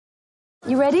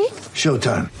You ready?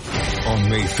 Showtime. On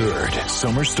May 3rd,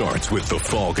 summer starts with The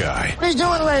Fall Guy. What are you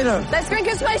doing later? Let's drink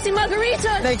a spicy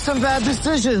margarita. Make some bad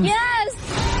decisions.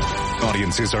 Yes.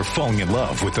 Audiences are falling in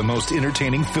love with the most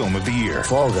entertaining film of the year.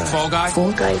 Fall Guy. Fall Guy?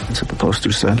 Fall guy. That's what the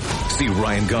poster said. See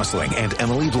Ryan Gosling and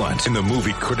Emily Blunt in the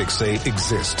movie critics say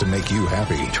exists to make you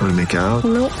happy. Trying to make it out?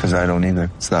 Nope. Because I don't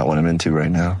either. It's not what I'm into right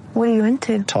now. What are you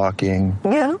into? Talking.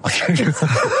 Yeah.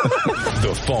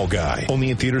 The Fall Guy.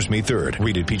 Only in theaters May 3rd.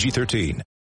 Rated PG-13.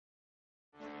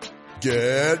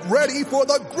 Get ready for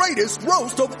the greatest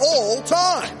roast of all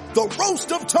time. The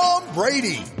Roast of Tom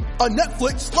Brady. A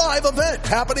Netflix live event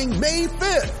happening May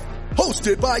 5th.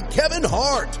 Hosted by Kevin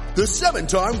Hart. The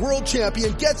 7-time world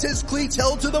champion gets his cleats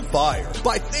held to the fire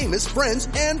by famous friends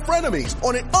and frenemies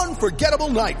on an unforgettable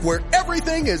night where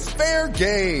everything is fair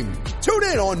game. Tune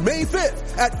in on May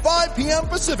 5th at 5 p.m.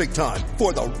 Pacific time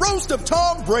for the Roast of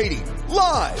Tom Brady.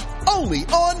 Live only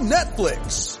on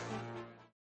Netflix.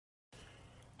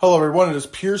 Hello everyone, it is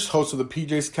Pierce, host of the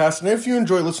PJ's Cast, and if you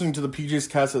enjoy listening to the PJ's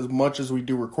Cast as much as we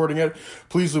do recording it,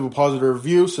 please leave a positive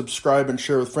review, subscribe, and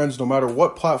share with friends no matter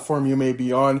what platform you may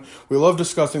be on. We love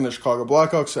discussing the Chicago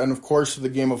Blackhawks and of course the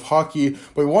game of hockey,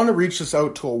 but we want to reach this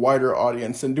out to a wider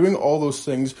audience, and doing all those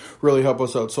things really help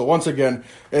us out. So once again,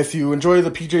 if you enjoy the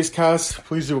PJ's Cast,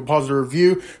 please leave a positive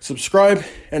review, subscribe,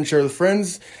 and share with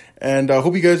friends, and I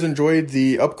hope you guys enjoyed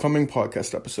the upcoming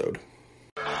podcast episode.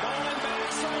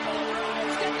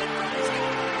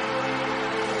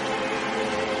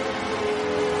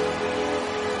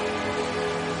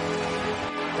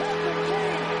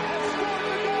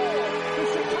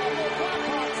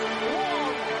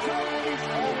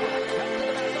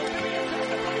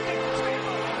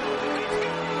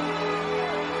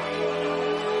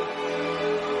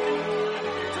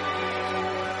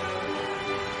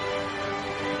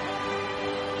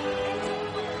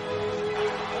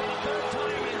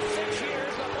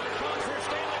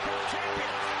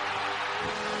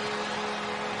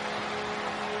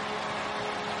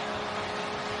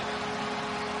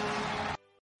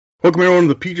 Welcome everyone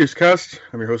to the PJ's Cast.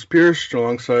 I'm your host Pierce,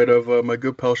 alongside of my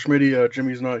good pal Schmitty.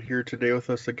 Jimmy's not here today with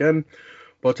us again,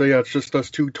 but yeah, it's just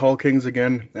us two tall kings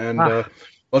again, and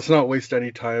let's not waste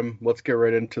any time. Let's get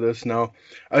right into this now.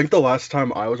 I think the last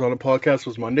time I was on a podcast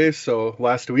was Monday, so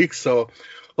last week, so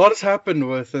a lot has happened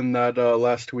within that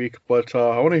last week, but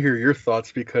I want to hear your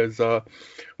thoughts because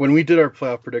when we did our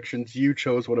playoff predictions, you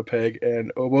chose Winnipeg,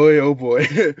 and oh boy.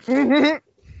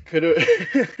 Could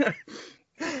it...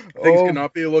 Things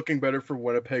cannot be looking better for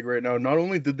Winnipeg right now. Not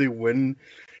only did they win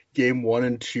game 1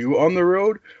 and 2 on the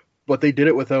road, but they did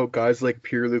it without guys like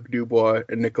Pierre-Luc Dubois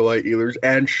and Nikolai Ehlers,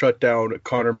 and shut down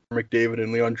Connor McDavid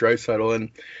and Leon Draisaitl. And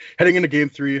heading into game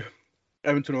 3,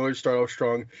 Edmonton Oilers start off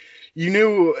strong. You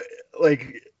knew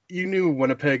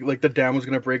Winnipeg, like the dam was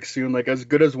going to break soon. Like as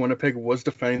good as Winnipeg was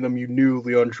defending them, you knew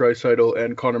Leon Draisaitl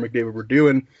and Connor McDavid were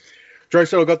doing.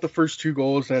 Draisaitl got the first 2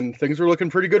 goals, and things were looking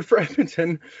pretty good for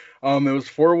Edmonton. It was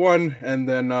 4-1, and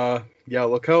then,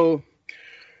 look how...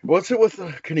 What's it with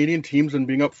Canadian teams and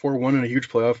being up 4-1 in a huge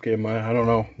playoff game? I don't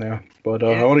know, but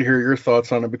I want to hear your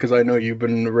thoughts on it, because I know you've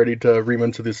been ready to ream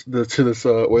into this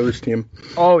Oilers team.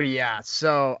 Oh, yeah.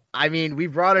 So, I mean, we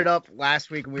brought it up last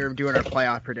week when we were doing our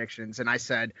playoff predictions, and I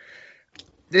said,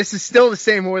 this is still the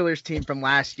same Oilers team from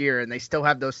last year, and they still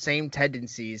have those same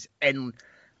tendencies, and...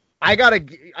 we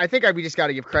just got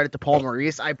to give credit to Paul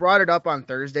Maurice. I brought it up on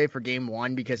Thursday for game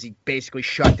 1 because he basically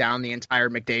shut down the entire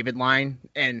McDavid line,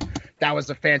 and that was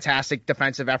a fantastic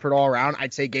defensive effort all around.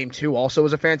 I'd say game 2 also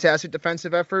was a fantastic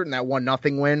defensive effort, and that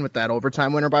 1-0 win with that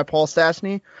overtime winner by Paul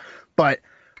Stastny. But,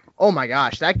 oh my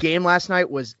gosh, that game last night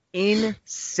was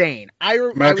insane.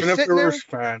 Imagine if there were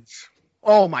fans.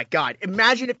 Oh my God!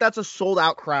 Imagine if that's a sold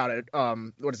out crowd at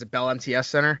what is it, Bell MTS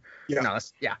Center?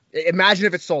 Yeah. Imagine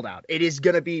if it's sold out. It is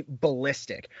gonna be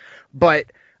ballistic.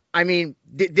 But I mean,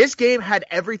 this game had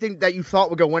everything that you thought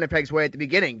would go Winnipeg's way at the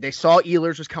beginning. They saw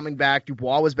Ehlers was coming back,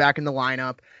 Dubois was back in the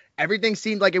lineup. Everything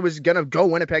seemed like it was gonna go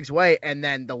Winnipeg's way, and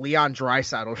then the Leon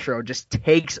Draisaitl show just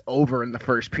takes over in the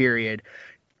first period.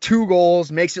 2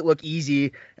 goals, makes it look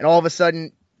easy, and all of a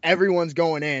sudden everyone's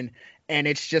going in, and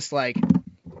it's just like.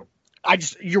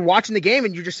 You're watching the game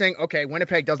and you're just saying, okay,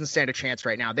 Winnipeg doesn't stand a chance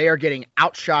right now. They are getting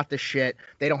outshot to shit.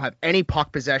 They don't have any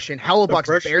puck possession.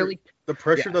 Hellebuyck's barely. The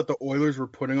pressure that the Oilers were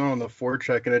putting on the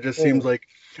forecheck, and it just seems like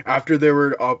after they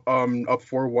were up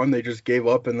 4-1, they just gave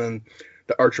up, and then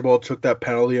the Archibald took that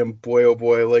penalty, and boy, oh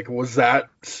boy, like was that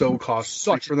so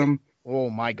costly for them?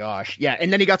 Oh my gosh, yeah,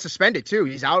 and then he got suspended too.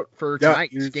 He's out for tonight.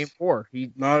 It's game 4.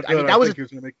 He was going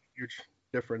to make a huge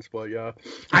difference, but yeah.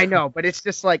 I know, but it's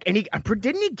just like, and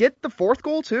didn't he get the 4th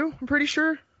goal too? I'm pretty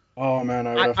sure. Oh man,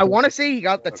 I want to say he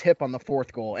got the tip on the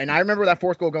fourth goal, and I remember that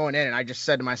fourth goal going in, and I just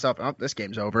said to myself, "Oh, this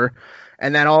game's over."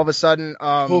 And then all of a sudden,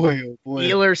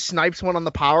 Ehlers snipes one on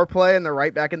the power play, and they're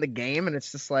right back in the game, and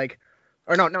it's just like,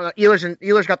 or no,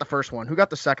 Ehlers got the first one. Who got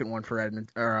the second one for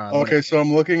Edmonton? Okay, so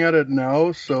I'm looking at it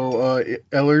now. So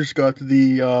Ehlers got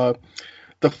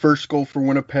the first goal for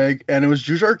Winnipeg, and it was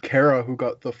Jujhar Khaira who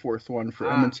got the fourth one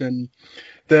for Edmonton.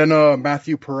 Then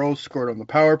Matthew Perreault scored on the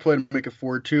power play to make it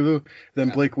 4-2.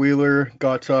 Then Blake Wheeler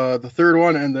got the third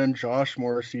one, and then Josh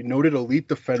Morrissey, noted elite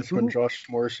defenseman Josh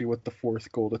Morrissey, with the fourth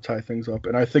goal to tie things up.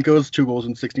 And I think it was 2 goals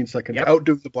in 16 seconds. Yep.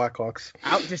 Outdoing the Blackhawks.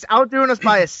 Outdoing us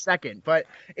by a second. But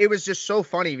it was just so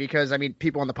funny because, I mean,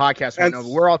 people on the podcast won't know,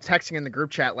 we're all texting in the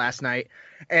group chat last night,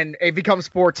 and it becomes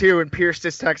 4-2, and Pierce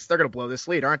just texts, they're going to blow this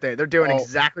lead, aren't they? They're doing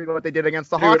exactly what they did against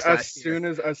the Hawks last year.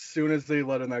 As soon as they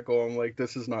let in that goal, I'm like,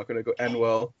 this is not going to end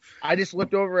well. I just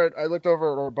looked over at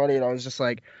our buddy, and I was just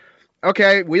like,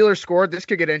 okay, Wheeler scored. This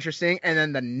could get interesting. And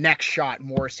then the next shot,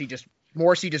 Morrissey just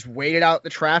waited out the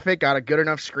traffic, got a good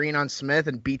enough screen on Smith,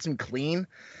 and beats him clean.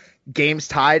 Game's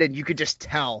tied, and you could just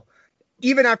tell,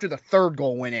 even after the third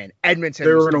goal went in, Edmonton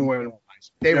they were going to win.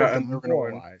 They were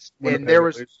demoralized. And there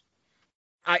was,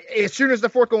 as soon as the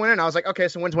fourth goal went in, I was like, okay,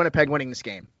 so when's Winnipeg winning this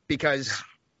game? Because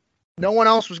no one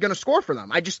else was going to score for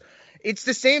them. It's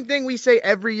the same thing we say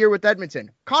every year with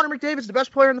Edmonton. Connor McDavid's the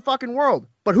best player in the fucking world.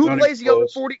 But who plays the other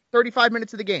 35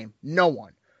 minutes of the game? No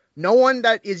one. No one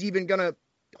that is even going to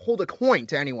hold a coin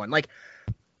to anyone. Like,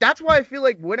 that's why I feel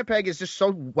like Winnipeg is just so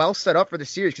well set up for the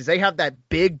series, because they have that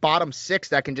big bottom six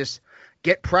that can just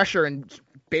get pressure and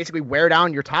basically wear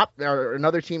down your top or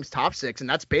another team's top six. And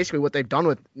that's basically what they've done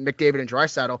with McDavid and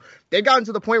Draisaitl. They've gotten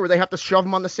to the point where they have to shove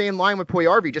them on the same line with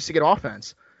Puljujarvi just to get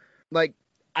offense. Like,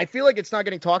 I feel like it's not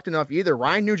getting talked enough either.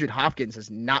 Ryan Nugent-Hopkins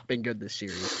has not been good this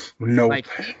series. No. Like,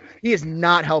 he is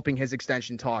not helping his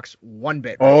extension talks one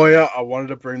bit. Oh, yeah. I wanted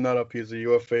to bring that up. He's a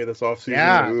UFA this offseason.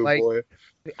 Yeah, boy.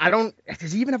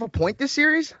 Does he even have a point this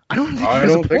series? I don't think he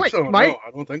has a point. So. No, I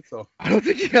don't think so. I don't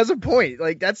think he has a point.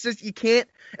 Like, that's just, you can't,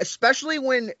 especially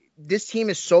when this team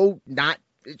is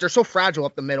they're so fragile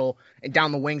up the middle and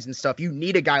down the wings and stuff. You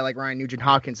need a guy like Ryan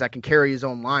Nugent-Hopkins that can carry his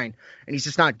own line, and he's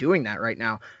just not doing that right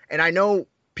now. And I know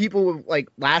people, like,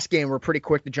 last game were pretty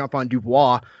quick to jump on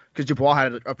Dubois because Dubois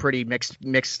had a pretty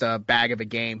mixed bag of a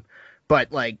game.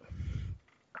 But, like,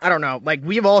 I don't know. Like,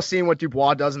 we've all seen what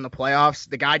Dubois does in the playoffs.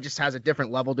 The guy just has a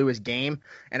different level to his game,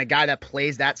 and a guy that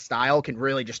plays that style can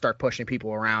really just start pushing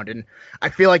people around. And I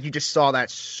feel like you just saw that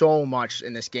so much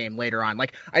in this game later on.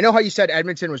 Like, I know how you said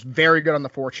Edmonton was very good on the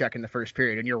forecheck in the first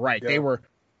period, and you're right. Yeah. They were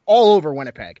all over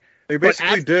Winnipeg. They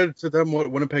basically did to them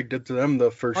what Winnipeg did to them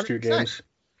the first 100%. 2 games.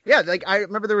 Yeah, like, I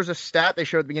remember there was a stat they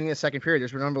showed at the beginning of the second period.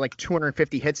 There's been like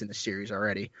 250 hits in the series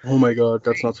already. Oh my God,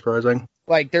 that's not surprising.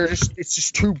 Like, it's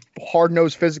just two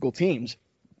hard-nosed physical teams.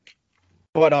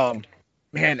 But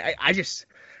man, I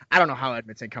don't know how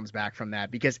Edmonton comes back from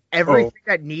that, because everything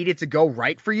that needed to go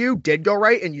right for you did go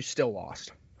right, and you still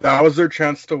lost. That was their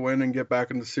chance to win and get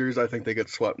back in the series. I think they get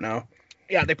swept now.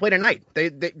 Yeah, they played a night. They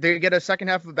get a second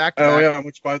half of a back-to-back. Oh yeah,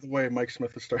 which, by the way, Mike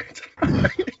Smith is starting.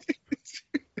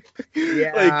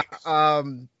 Yeah,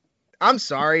 I'm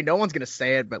sorry, no one's gonna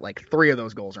say it, but like 3 of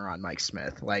those goals are on Mike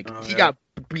Smith. Like, he got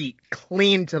beat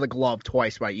clean to the glove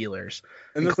twice by Ehlers,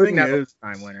 and the thing is,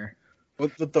 time winner.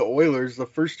 With the Oilers, the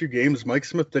first 2 games, Mike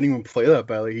Smith didn't even play that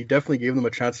badly. He definitely gave them a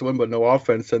chance to win, but no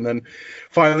offense. And then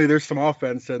finally, there's some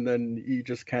offense, and then you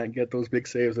just can't get those big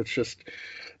saves. It's just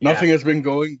nothing has been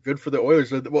going good for the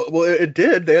Oilers. Well, it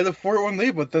did. They had a 4-1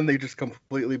 lead, but then they just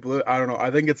completely blew it. I don't know. I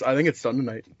think it's done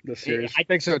tonight, this series. I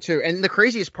think so too. And the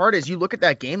craziest part is, you look at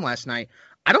that game last night.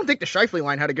 I don't think the Scheifele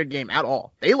line had a good game at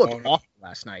all. They looked awful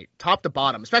last night, top to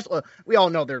bottom. Especially, we all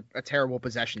know they're a terrible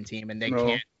possession team, and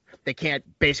they can't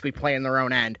basically play in their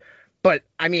own end. But,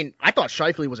 I mean, I thought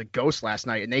Scheifele was a ghost last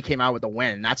night, and they came out with a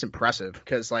win, and that's impressive.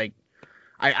 Because, like,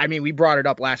 I mean, we brought it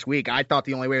up last week. I thought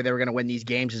the only way they were going to win these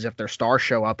games is if their stars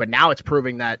show up, but now it's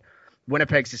proving that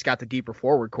Winnipeg's just got the deeper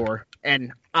forward core.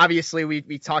 And obviously,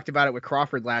 we talked about it with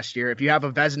Crawford last year. If you have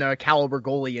a Vezina caliber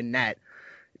goalie in net,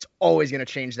 it's always going to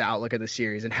change the outlook of the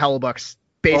series. And Hellebuck's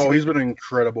basically, he's been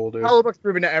incredible, dude. Hellebuck's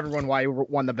proven to everyone why he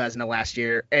won the Vezina last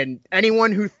year. And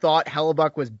anyone who thought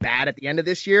Hellebuck was bad at the end of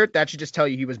this year, that should just tell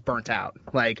you he was burnt out.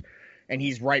 Like, and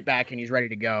he's right back and he's ready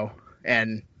to go.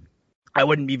 And I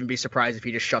wouldn't even be surprised if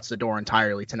he just shuts the door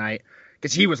entirely tonight,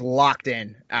 because he was locked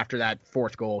in after that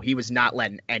 4th goal. He was not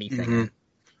letting anything in.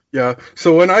 Yeah,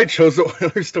 so when I chose the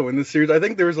Oilers to win the series, I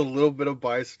think there was a little bit of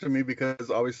bias to me, because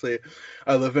obviously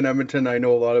I live in Edmonton. I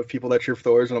know a lot of people that cheer for the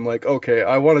Oilers, and I'm like, okay,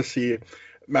 I want to see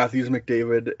Matthews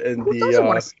McDavid in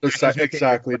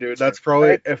exactly, dude. That's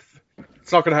probably,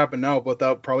 it's not going to happen now, but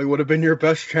that probably would have been your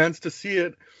best chance to see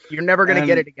it. You're never going to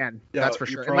get it again. Yeah, that's for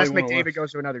sure. Unless McDavid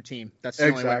goes to another team. That's the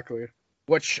only way.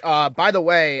 Which, by the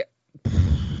way,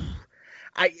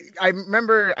 I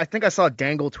remember, I think I saw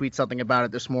Dangle tweet something about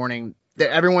it this morning,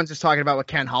 that everyone's just talking about what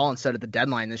Ken Holland said at the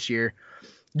deadline this year.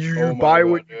 You buy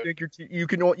what you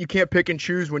think you can't pick and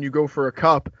choose when you go for a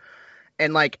cup.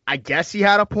 And, like, I guess he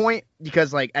had a point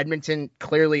because, like, Edmonton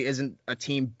clearly isn't a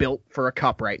team built for a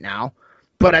cup right now.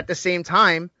 But at the same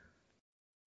time,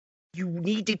 you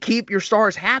need to keep your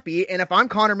stars happy. And if I'm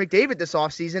Connor McDavid this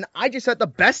offseason, I just had the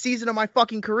best season of my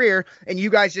fucking career, and you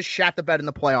guys just shat the bed in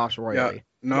the playoffs royally.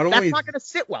 Yeah, that's not going to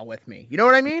sit well with me. You know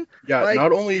what I mean? Yeah, like,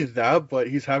 not only that, but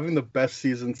he's having the best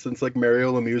season since, like,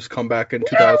 Mario Lemieux's comeback in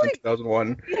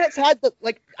 2001. He has had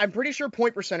I'm pretty sure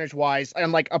point percentage-wise,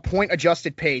 and, like, a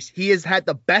point-adjusted pace, he has had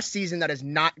the best season that is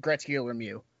not Gretzky or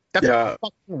Lemieux. That's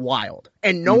fucking wild.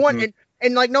 And no one...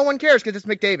 And, like, no one cares because it's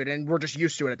McDavid, and we're just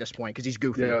used to it at this point because he's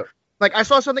goofy. Yeah. Like, I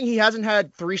saw something, he hasn't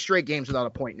had 3 straight games without a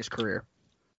point in his career.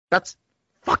 That's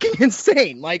fucking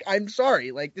insane. Like, I'm sorry.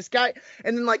 Like, this guy,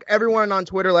 and then, like, everyone on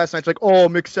Twitter last night's like, oh,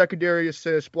 mixed secondary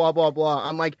assist, blah, blah, blah.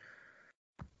 I'm like,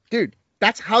 dude,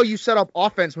 that's how you set up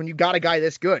offense when you got a guy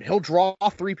this good. He'll draw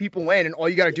 3 people in, and all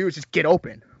you got to do is just get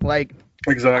open. Like,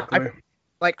 exactly.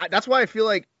 That's why I feel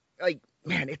like,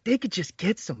 man, if they could just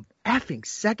get some effing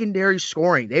secondary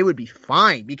scoring, they would be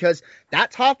fine because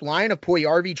that top line of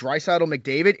Puljujarvi, Draisaitl,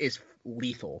 McDavid is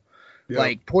lethal. Yeah.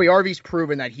 Like, Puljujarvi's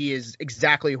proven that he is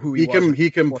exactly who he was.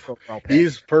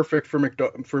 He's perfect for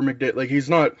McDavid. Like, he's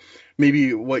not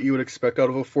maybe what you would expect out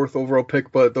of a 4th overall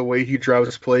pick, but the way he drives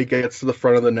his play, gets to the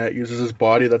front of the net, uses his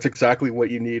body, that's exactly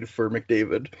what you need for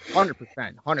McDavid.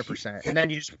 100%. And then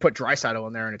you just put Draisaitl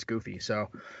in there and it's goofy. So,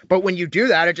 but when you do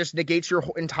that, it just negates your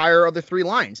entire other 3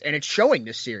 lines. And it's showing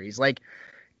this series. Like,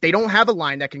 they don't have a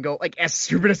line that can go, like, as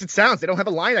stupid as it sounds, they don't have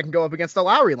a line that can go up against the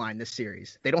Lowry line this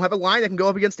series. They don't have a line that can go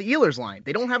up against the Ehlers line.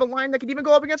 They don't have a line that can even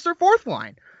go up against their 4th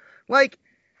line. Like,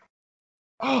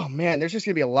 oh, man, there's just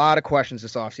going to be a lot of questions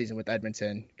this offseason with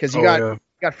Edmonton. Because you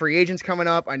got free agents coming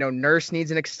up. I know Nurse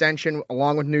needs an extension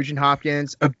along with Nugent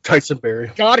Hopkins. Tyson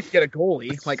Barrie. Got to get a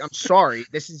goalie. Like, I'm sorry.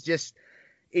 This is just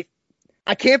it.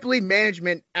 I can't believe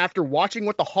management, after watching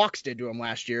what the Hawks did to him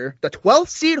last year, the 12th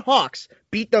seed Hawks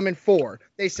beat them in 4.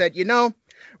 They said,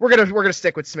 we're gonna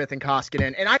stick with Smith and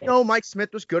Koskinen. And I know Mike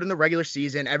Smith was good in the regular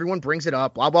season. Everyone brings it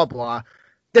up, blah, blah, blah.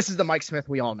 This is the Mike Smith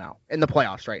we all know in the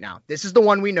playoffs right now. This is the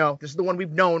one we know. This is the one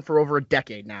we've known for over a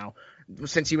decade now,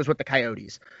 since he was with the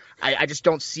Coyotes. I just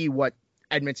don't see what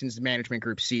Edmonton's management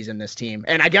group sees in this team.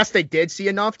 And I guess they did see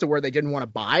enough to where they didn't want to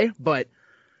buy, but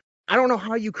I don't know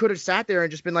how you could have sat there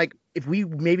and just been like, if we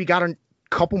maybe got a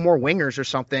couple more wingers or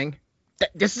something,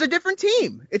 this is a different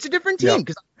team. It's a different team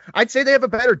because I'd say they have a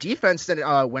better defense than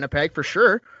Winnipeg for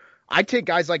sure. I'd take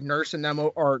guys like Nurse and them,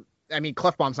 or I mean,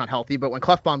 Klefbom's not healthy, but when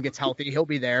Klefbom gets healthy, he'll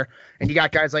be there. And you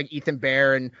got guys like Ethan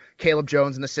Bear and Caleb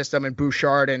Jones in the system, and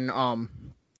Bouchard and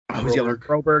who's the other?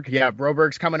 Broberg. Yeah,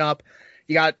 Broberg's coming up.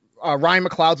 You got Ryan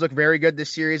McLeod's looked very good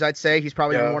this series. I'd say he's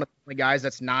probably one of the only guys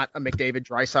that's not a McDavid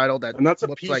Draisaitl. And that's a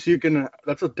piece like,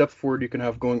 that's a depth forward you can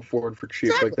have going forward for cheap.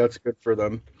 Exactly. Like, that's good for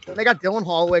them. And they got Dylan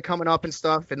Holloway coming up and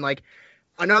stuff, and like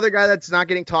another guy that's not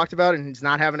getting talked about and he's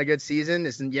not having a good season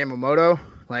is Yamamoto.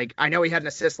 Like, I know he had an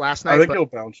assist last night. I think he'll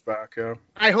bounce back. Yeah.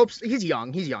 I hope he's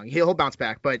young. He'll bounce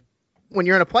back. But when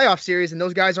you're in a playoff series and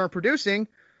those guys aren't producing,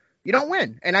 you don't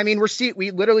win. And I mean,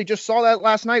 we literally just saw that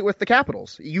last night with the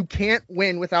Capitals. You can't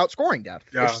win without scoring depth.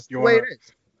 Yeah, it's the way it is.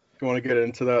 You want to get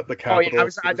into the Capitals?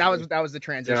 Oh yeah, that was the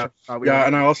transition. Yeah,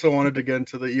 and I also wanted to get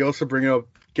into you also bring up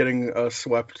getting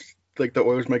swept. Like, the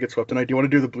Oilers might get swept tonight. Do you want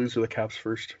to do the Blues or the Caps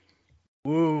first?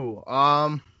 Ooh,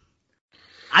 I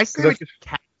say the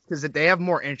Caps because they have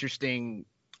more interesting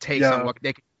takes on what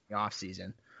they can do in the off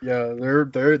season. Yeah,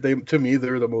 they to me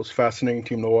they're the most fascinating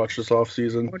team to watch this off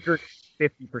season.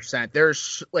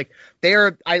 50%.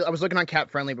 I was looking on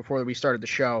Cap Friendly before we started the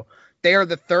show. They are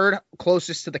the 3rd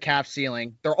closest to the cap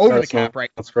ceiling. They're over the cap right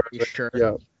now. That's right. Sure.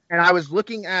 Yeah. And I was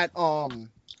looking at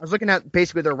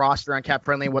basically their roster on Cap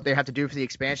Friendly and what they have to do for the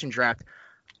expansion draft.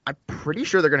 I'm pretty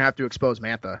sure they're going to have to expose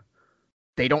Mantha.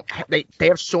 They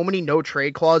have so many no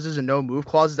trade clauses and no move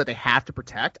clauses that they have to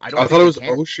protect. I thought it was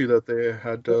Oshie that they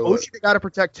had to. Oshie they got to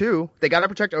protect too. They got to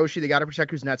protect Oshie. They got to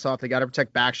protect Kuznetsov. They got to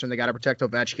protect Backstrom. They got to protect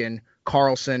Ovechkin,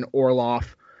 Carlson,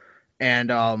 Orlov, and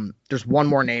there's one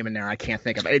more name in there I can't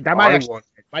think of. It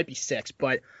might be 6,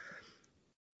 but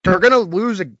they're gonna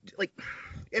lose and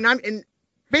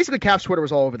basically Caps Twitter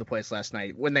was all over the place last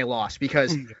night when they lost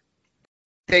because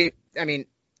they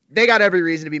got every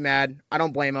reason to be mad. I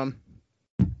don't blame them.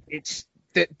 It's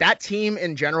that team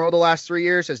in general the last 3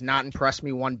 years has not impressed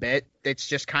me one bit. It's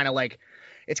just kind of like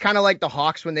it's kind of like the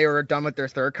Hawks when they were done with their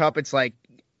third cup. It's like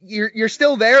you're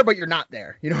still there, but you're not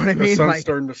there. You know what I mean? The sun's like,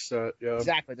 starting to set. Yeah,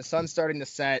 exactly. The sun's starting to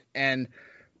set, and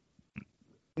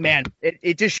man,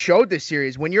 it just showed this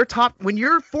series. When your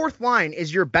fourth line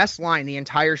is your best line the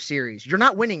entire series, you're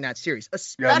not winning that series.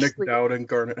 Especially, Nick Dowd and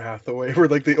Garnet Hathaway were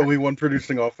like the only one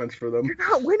producing offense for them. You're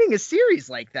not winning a series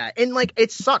like that. And like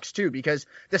it sucks too because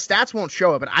the stats won't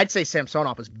show it, but I'd say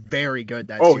Samsonov was very good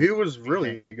that series. He was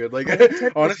really good. Like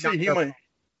honestly, he might.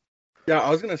 Yeah,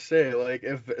 I was gonna say, like,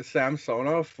 if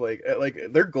Samsonov, like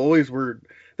their goalies weren't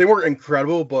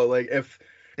incredible, but like if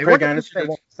Craig Anderson,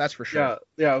 that's for sure.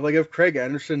 Yeah, like if Craig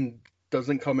Anderson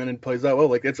doesn't come in and plays that well,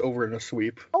 like it's over in a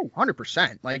sweep. Oh,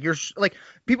 100%. Like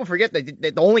people forget that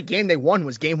the only game they won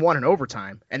was game 1 in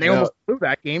overtime, and they almost blew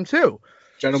that game too.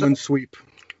 Gentleman's sweep.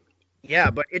 Yeah,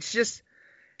 but it's just.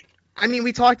 I mean,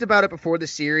 we talked about it before the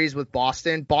series with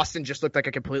Boston. Boston just looked like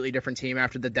a completely different team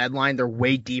after the deadline. They're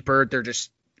way deeper. They're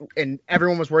just. And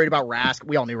everyone was worried about Rask.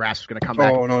 We all knew Rask was going to come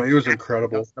back. Oh, no, he was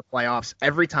incredible. The playoffs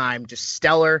every time, just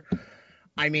stellar.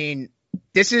 I mean,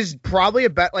 this is probably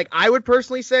I would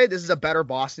personally say this is a better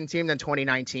Boston team than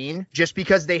 2019 just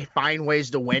because they find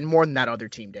ways to win more than that other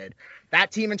team did. That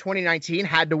team in 2019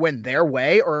 had to win their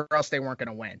way or else they weren't going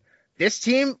to win. This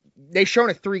team, they've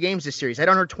shown it 3 games this series. They had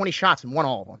 120 shots and won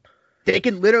all of them. They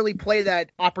can literally play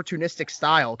that opportunistic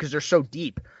style because they're so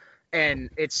deep. And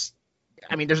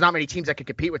there's not many teams that can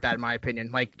compete with that, in my opinion.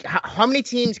 Like, how many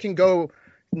teams can go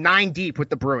 9 deep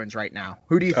with the Bruins right now?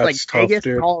 Who do you like? Vegas,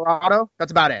 dude. Colorado?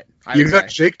 That's about it. You've got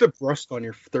Jake DeBrusk on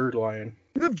your third line.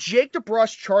 You have Jake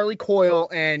DeBrusk, Charlie Coyle,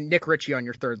 and Nick Ritchie on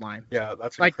your third line. Yeah,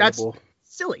 that's incredible.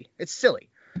 That's silly. It's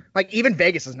silly. Like, even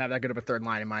Vegas doesn't have that good of a third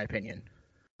line, in my opinion.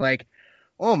 Like,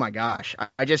 oh my gosh.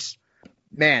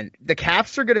 Man, the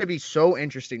Caps are going to be so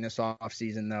interesting this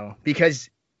offseason, though, because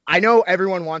I know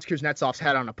everyone wants Kuznetsov's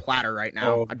head on a platter right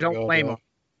now. I don't blame him.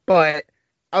 But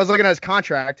I was looking at his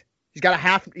contract. He's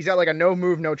got like a no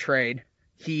move, no trade.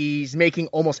 He's making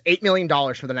almost $8 million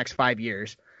for the next 5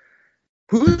 years.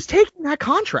 Who's taking that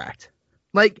contract?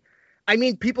 Like, I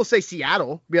mean, people say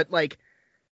Seattle, but like,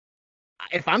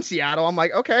 if I'm Seattle, I'm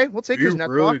like, okay, we'll take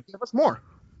Kuznetsov. Give us more.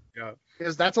 Yeah.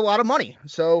 Because that's a lot of money.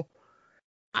 So,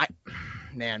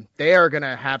 they are going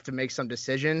to have to make some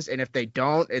decisions. And if they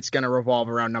don't, it's going to revolve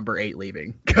around number 8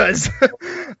 leaving. Because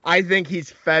I think he's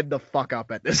fed the fuck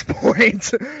up at this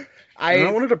point.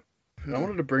 I wanted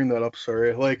to bring that up,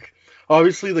 sorry. Like,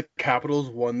 obviously the Capitals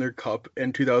won their cup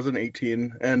in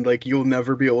 2018. And, like, you'll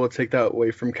never be able to take that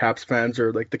away from Caps fans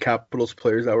or, like, the Capitals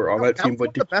players that were on that team. That was one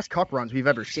of the best cup runs we've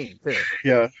ever seen, too.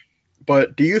 Yeah.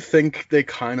 But do you think they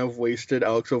kind of wasted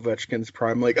Alex Ovechkin's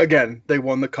prime? Like, again, they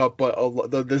won the cup, but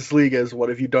this league is, what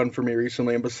have you done for me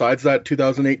recently? And besides that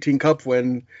 2018 cup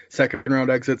win, second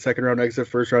round exit,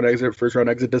 first round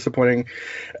exit, disappointing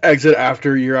exit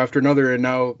year after another. And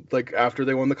now, like, after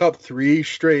they won the cup, 3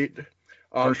 straight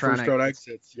first round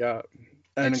exits. Yeah.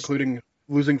 And including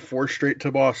losing 4 straight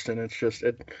to Boston. It's just,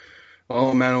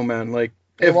 oh man. Like,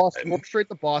 they lost 4 straight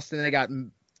to Boston. They got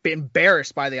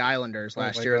embarrassed by the Islanders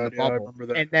last year in the bubble.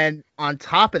 And then on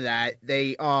top of that,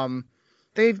 they blew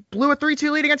a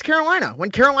 3-2 lead against Carolina when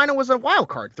Carolina was a wild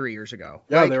card 3 years ago.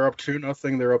 Yeah, they're up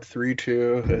 2-0. They're up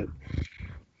 3-2. And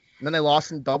then they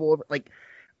lost in double over. Like,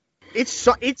 it's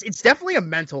definitely a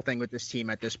mental thing with this team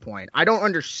at this point. I don't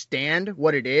understand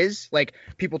what it is. Like,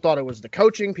 people thought it was the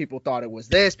coaching. People thought it was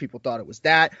this. People thought it was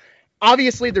that.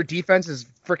 Obviously, their defense is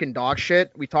freaking dog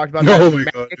shit. We talked about that on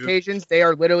many occasions. They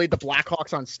are literally the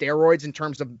Blackhawks on steroids in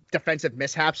terms of defensive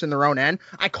mishaps in their own end.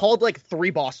 I called like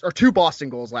 2 Boston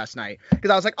goals last night because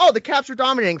I was like, oh, the Caps are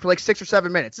dominating for like 6 or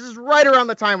 7 minutes. This is right around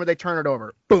the time where they turn it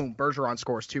over. Boom, Bergeron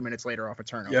scores 2 minutes later off a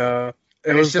turnover. Yeah,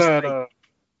 it was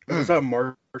that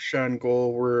Marchand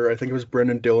goal where I think it was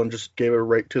Brendan Dillon just gave it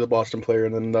right to the Boston player,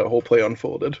 and then that whole play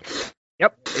unfolded.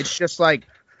 Yep, it's just like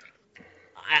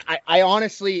I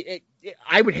honestly.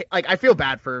 I feel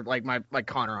bad for like my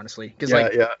Connor, honestly, because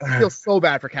I feel so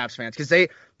bad for Caps fans because they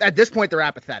at this point they're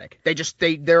apathetic. They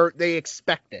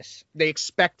expect this. They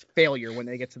expect failure when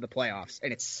they get to the playoffs,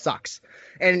 and it sucks.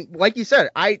 And like you said,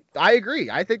 I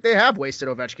agree. I think they have wasted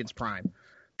Ovechkin's prime.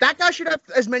 That guy should have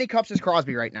as many cups as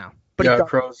Crosby right now, but he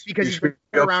doesn't because he's been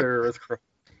around.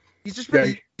 He's just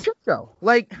been shit show.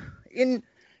 Like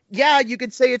Yeah, you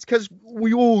could say it's because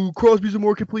Crosby's a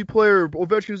more complete player,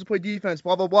 Ovechkin doesn't play defense,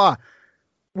 blah, blah, blah.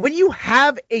 When you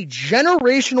have a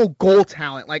generational goal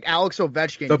talent like Alex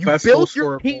Ovechkin, you build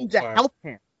your team to help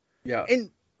him. Yeah.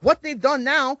 And what they've done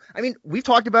now, I mean, we've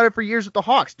talked about it for years with the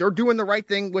Hawks. They're doing the right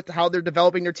thing with how they're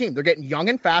developing their team. They're getting young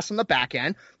and fast on the back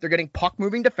end. They're getting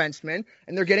puck-moving defensemen,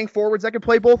 and they're getting forwards that can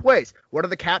play both ways. What are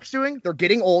the Caps doing? They're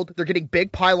getting old. They're getting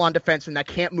big pylon defensemen that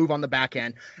can't move on the back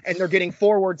end, and they're getting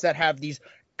forwards that have these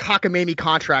cockamamie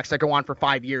contracts that go on for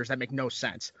 5 years that make no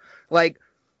sense. Like,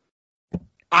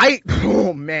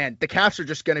 oh man, the Caps are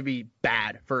just going to be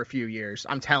bad for a few years.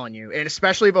 I'm telling you. And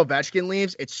especially if Ovechkin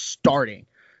leaves, it's starting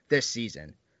this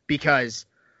season because,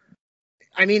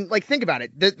 I mean, like, think about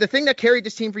it. The thing that carried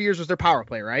this team for years was their power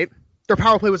play, right? Their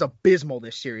power play was abysmal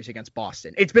this series against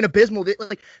Boston. It's been abysmal.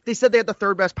 Like, they said they had the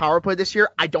third best power play this year.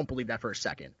 I don't believe that for a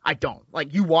second. I don't.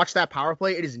 Like, you watch that power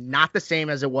play, it is not the same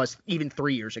as it was even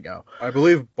 3 years ago. I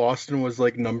believe Boston was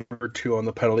like number 2 on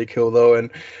the penalty kill though,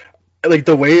 and like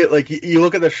the way, like you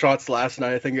look at the shots last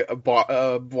night, I think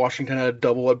Washington had a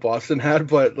double what Boston had,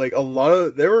 but like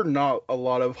there were not a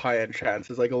lot of high end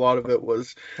chances. Like a lot of it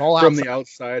was from the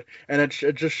outside, and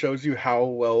it just shows you how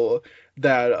well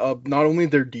that not only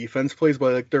their defense plays,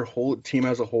 but like their whole team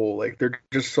as a whole. Like they're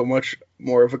just so much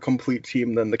more of a complete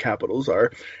team than the Capitals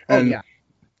are. And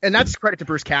and that's credit to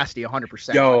Bruce Cassidy, 100%.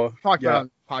 I've talked about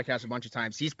on the podcast a bunch of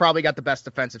times. He's probably got the best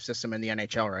defensive system in the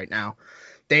NHL right now.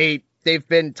 They've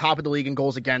been top of the league in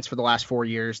goals against for the last 4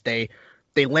 years. They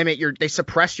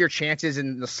suppress your chances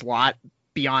in the slot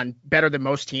beyond better than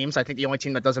most teams. I think the only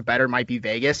team that does it better might be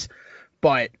Vegas,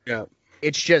 but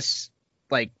it's just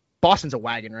like Boston's a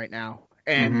wagon right now.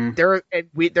 And they're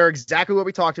exactly what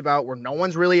we talked about, where no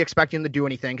one's really expecting them to do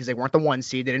anything because they weren't the 1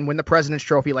 seed. They didn't win the President's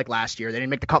Trophy like last year. They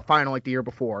didn't make the Cup final like the year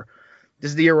before. This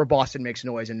is the year where Boston makes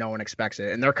noise and no one expects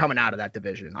it, and they're coming out of that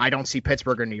division. I don't see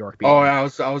Pittsburgh or New York beating them. I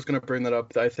was going to bring that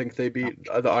up. I think they beat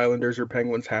the Islanders or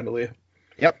Penguins handily.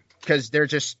 Yep, because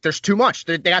there's too much.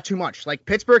 They got too much. Like,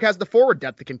 Pittsburgh has the forward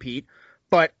depth to compete,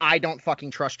 but I don't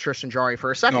fucking trust Tristan Jarry for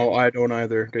a second. No, I don't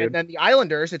either, dude. And then the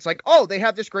Islanders, it's like, oh, they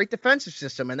have this great defensive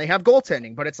system and they have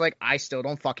goaltending, but it's like, I still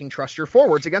don't fucking trust your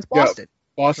forwards against Boston.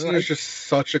 Yeah, Boston is just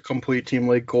such a complete team.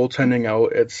 Like, goaltending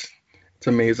out, it's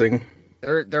amazing.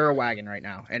 They're a wagon right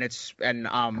now,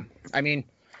 I mean,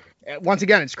 once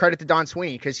again, it's credit to Don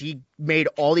Sweeney because he made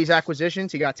all these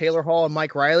acquisitions. He got Taylor Hall and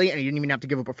Mike Riley, and he didn't even have to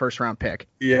give up a first-round pick.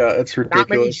 Yeah, it's ridiculous.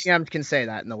 Not many GMs can say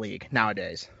that in the league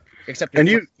nowadays, except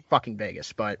fucking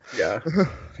Vegas, but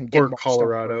or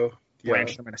Colorado.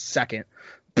 Branch them in a second.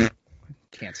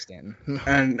 Can't stand him.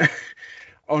 And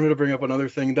I wanted to bring up another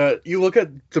thing that you look at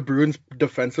the Bruins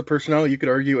defensive personnel, you could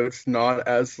argue it's not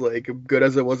as like good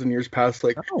as it was in years past,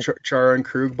 like Chara and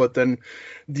Krug, but then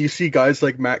do you see guys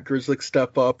like Matt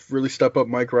Grzelcyk really step up?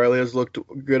 Mike Riley has looked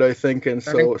good, I think, and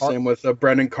same with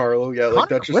Brendan Carlo. Yeah, like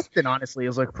that. Clifton honestly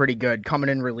has looked pretty good coming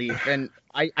in relief, and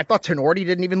I thought Tenorti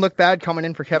didn't even look bad coming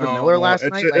in for Kevin Miller last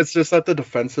night. It's just that the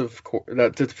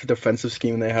defensive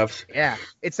scheme they have. Yeah,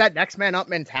 it's that next man up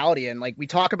mentality, and like we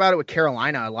talk about it with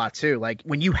Carolina a lot too. Like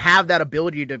when you have that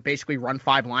ability to basically run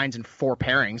 5 lines and 4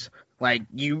 pairings, like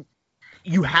you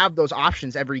have those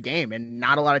options every game, and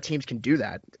not a lot of teams can do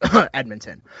that.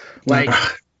 Edmonton, like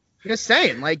just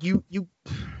saying, like you,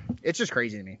 it's just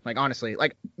crazy to me. Like honestly,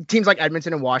 like teams like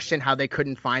Edmonton and Washington, how they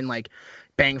couldn't find like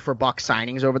bang for buck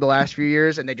signings over the last few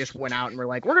years, and they just went out and were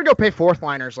like, we're gonna go pay 4th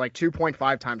liners like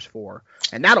 2.5 times 4,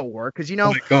 and that'll work because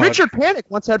Richard Panik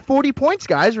once had 40 points,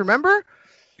 guys. Remember?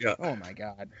 Yeah. Oh my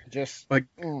God. Just like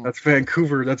that's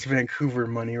Vancouver. That's Vancouver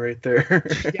money right there.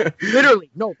 Yeah, literally.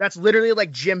 No, that's literally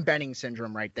like Jim Benning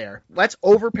syndrome right there. Let's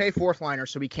overpay 4th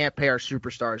liners so we can't pay our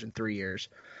superstars in 3 years.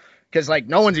 Because like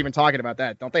no one's even talking about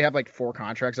that. Don't they have like 4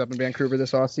 contracts up in Vancouver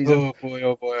this offseason?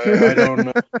 Oh boy. I don't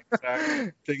know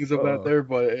exact things of that there,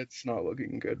 but it's not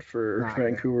looking good for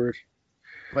Vancouver.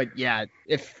 But yeah,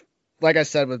 if like I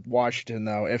said with Washington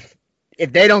though, if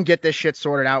they don't get this shit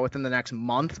sorted out within the next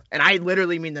month, and I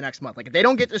literally mean the next month, like if they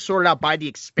don't get this sorted out by the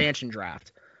expansion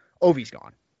draft, Ovi's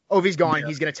gone. Ovi's gone. Yeah.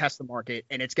 He's going to test the market,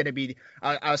 and it's going to be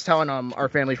I was telling our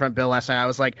family friend Bill last night, I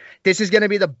was like, this is going to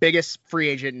be the biggest free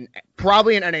agent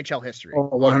probably in NHL history. Oh,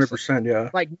 100%, yeah.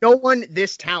 Like, no one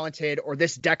this talented or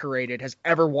this decorated has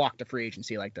ever walked a free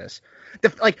agency like this.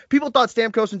 Like, people thought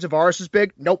Stamkos and Tavares was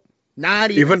big. Nope.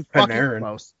 Not even Panarin.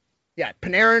 Close. Yeah,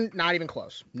 Panarin, not even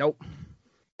close. Nope.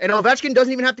 And Ovechkin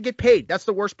doesn't even have to get paid. That's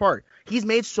the worst part. He's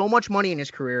made so much money in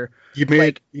his career. He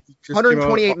made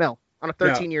 $128 million on a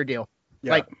 13-year deal.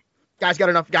 Yeah. Like, guy's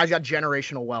got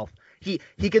generational wealth. He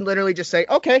can literally just say,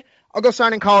 okay, I'll go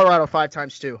sign in Colorado 5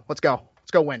 times 2. Let's go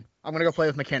win. I'm gonna go play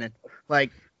with McKinnon.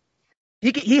 Like,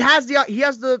 he has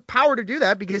the power to do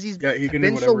that because he's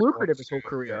been so lucrative his whole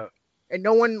career. Yeah. And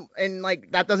no one, and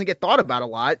like that doesn't get thought about a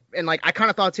lot. And like I kind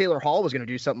of thought Taylor Hall was gonna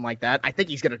do something like that. I think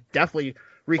he's gonna definitely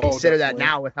reconsider that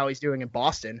now with how he's doing in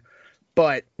Boston.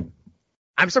 But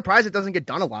I'm surprised it doesn't get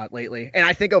done a lot lately. And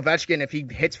I think Ovechkin, if he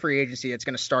hits free agency, it's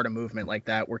going to start a movement like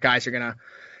that where guys are going to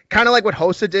kind of like what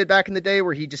Hossa did back in the day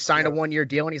where he just signed a 1-year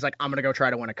deal and he's like, I'm going to go try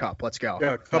to win a cup. Let's go.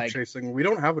 Yeah, cup chasing. We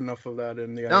don't have enough of that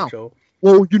in the No. NHL.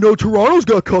 Well, Toronto's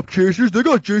got cup chasers. They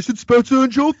got Jason Spencer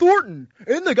and Joe Thornton.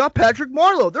 And they got Patrick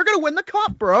Marleau. They're going to win the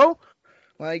cup, bro.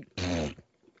 Like,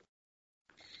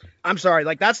 I'm sorry.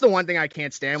 Like, that's the one thing I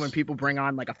can't stand when people bring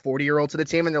on, like, a 40-year-old to the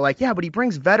team and they're like, yeah, but he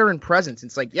brings veteran presence.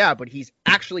 It's like, yeah, but he's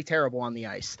actually terrible on the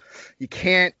ice. You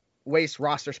can't waste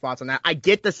roster spots on that. I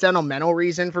get the sentimental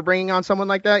reason for bringing on someone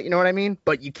like that. You know what I mean?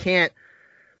 But you can't,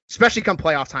 especially come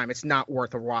playoff time, it's not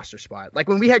worth a roster spot. Like,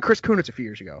 when we had Chris Kunitz a few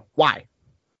years ago. Why?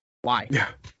 Yeah.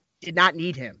 Did not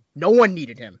need him. No one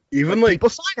needed him. Even but like people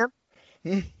sign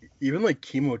him. Even like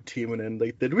Chemo Timonen,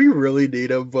 like, did we really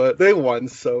need him? But they won,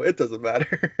 so it doesn't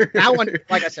matter. That one,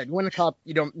 like I said, you win the cup,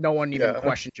 no one even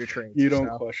questions your trade. You don't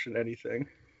question anything.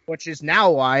 Which is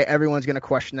now why everyone's going to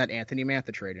question that Anthony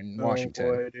Mantha trade in Washington.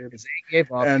 Boy, dude. Because they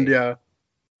gave up And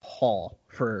haul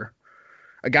for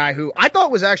a guy who I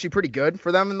thought was actually pretty good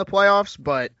for them in the playoffs,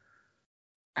 but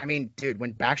I mean, dude,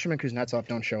 when Backstrom and Kuznetsov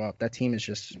don't show up, that team is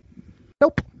just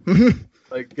nope.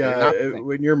 Like,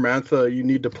 when you're Mantha, you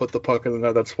need to put the puck in the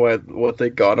net. That's what they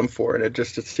got him for, and it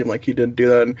seemed like he didn't do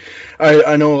that. And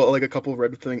I know like a couple of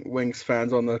Red Wings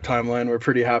fans on the timeline were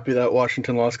pretty happy that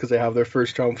Washington lost because they have their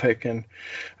first round pick, and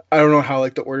I don't know how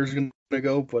like the order's gonna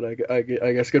go, but I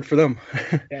guess good for them.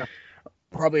 Yeah,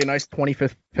 probably a nice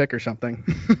 25th pick or something.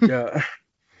 Yeah.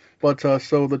 But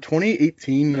so the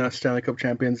 2018 Stanley Cup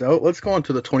champions out. Let's go on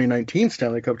to the 2019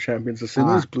 Stanley Cup champions. The St.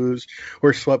 Louis Blues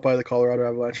were swept by the Colorado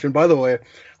Avalanche. And by the way,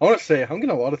 I want to say I'm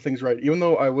getting a lot of things right, even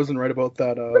though I wasn't right about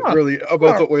that.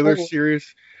 The Oilers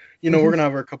series. We're gonna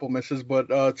have our couple misses,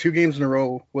 but 2 games in a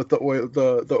row with the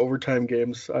overtime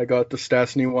games. I got the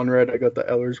Stastny one right. I got the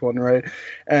Ehlers one right,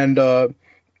 and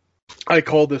I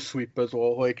called this sweep as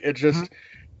well. Like it just,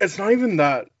 it's not even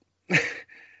that.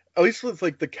 At least with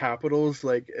like the Capitals,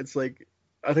 like it's like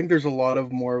I think there's a lot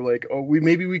of more like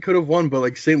we could have won, but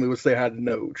like St. Louis, they had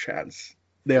no chance.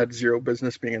 They had zero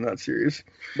business being in that series.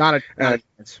 Not a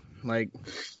chance. Like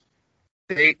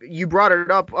you brought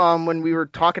it up when we were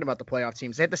talking about the playoff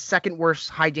teams. They had the second worst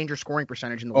high danger scoring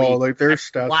percentage in the league. Oh, like their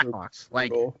stats. Blackhawks.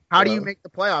 Like how do you make the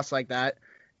playoffs like that?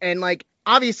 And like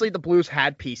obviously the Blues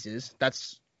had pieces.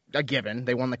 That's a given.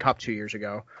 They won the cup 2 years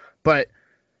ago. But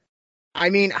I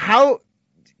mean, how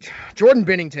Jordan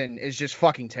Binnington is just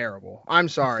fucking terrible. I'm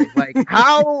sorry. Like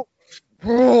how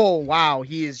oh wow,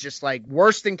 he is just like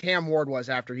worse than Cam Ward was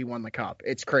after he won the cup.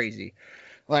 It's crazy.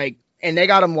 Like, and they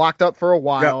got him locked up for a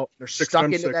while. Yeah, they're stuck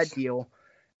into that deal.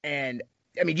 And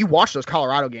I mean, you watch those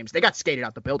Colorado games. They got skated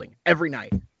out the building every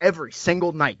night. Every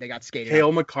single night they got skated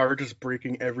Cale Makar just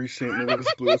breaking every St. Louis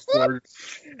Blues forward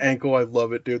ankle. I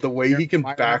love it, dude. The way he can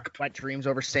back wet dreams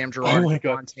over Sam Girard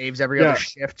on Taves every other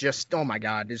shift. Just oh my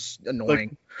god, it's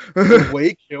annoying. Like, the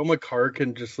way Cale Makar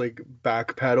can just like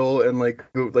backpedal and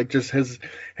like just his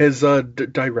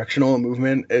directional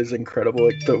movement is incredible.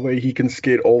 Like the way he can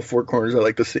skate all 4 corners at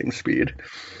like the same speed.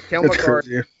 Cale Makar,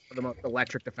 the most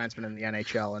electric defenseman in the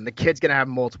NHL, and the kid's gonna have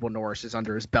multiple Norrises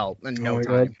under his belt in no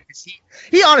time.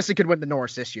 He honestly could win the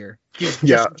Norris this year.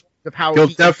 Of how he'll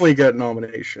definitely get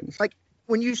nominations. Like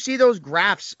when you see those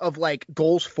graphs of like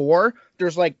goals for,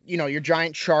 there's like your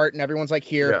giant chart, and everyone's like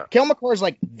here. Yeah. Cale Makar is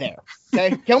like there.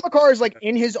 Okay, Cale Makar is like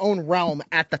in his own realm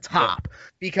at the top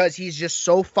because he's just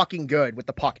so fucking good with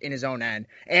the puck in his own end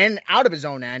and out of his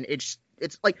own end. It's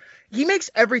like he makes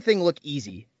everything look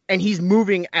easy. And he's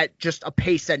moving at just a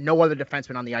pace that no other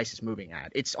defenseman on the ice is moving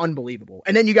at. It's unbelievable.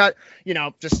 And then you got,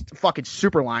 just fucking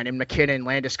super line and McKinnon,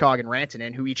 Landeskog, and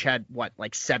Rantanen, who each had,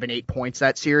 7-8 points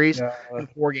that series in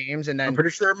 4 games. And then I'm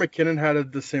pretty sure McKinnon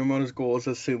had the same amount of goals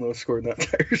as St. Louis scored in that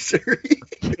entire series.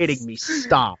 Kidding me.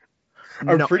 Stop.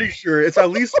 I'm pretty sure it's at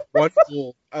least 1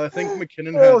 goal. I think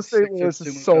McKinnon had St. Louis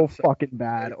is so fucking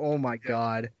bad. Oh, my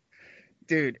God.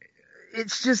 Dude,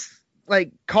 it's just,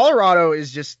 Colorado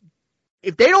is just,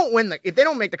 if they don't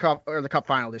make the cup or the cup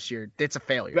final this year, it's a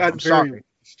failure. I'm sorry.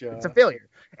 It's a failure.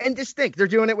 And just think, they're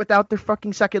doing it without their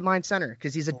fucking second line center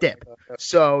because he's a dip.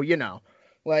 So, it's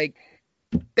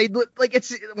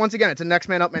once again, it's a next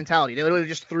man up mentality. They literally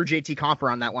just threw JT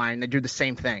Compher on that line and they do the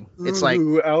same thing. It's like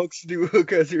Alex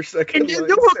Newhook as your second line. And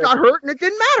Newhook got hurt and it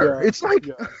didn't matter. It's like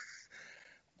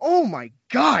oh my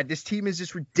God, this team is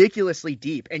just ridiculously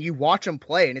deep. And you watch them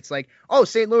play, and it's like, oh,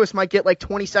 St. Louis might get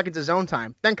 20 seconds of zone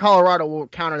time. Then Colorado will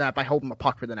counter that by holding the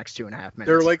puck for the next 2.5 minutes.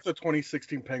 They're like the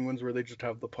 2016 Penguins where they just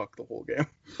have the puck the whole game.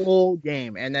 Whole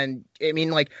game. And then,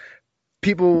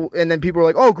 people are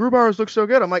like, oh, Grubauer's look so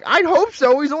good. I'm like, I'd hope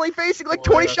so. He's only facing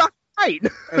 20 shots right.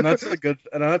 and that's a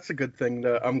good thing.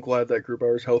 That I'm glad that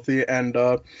Grubauer is healthy, and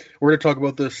we're gonna talk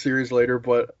about this series later.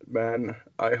 But man,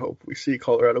 I hope we see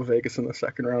Colorado Vegas in the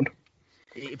second round.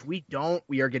 If we don't,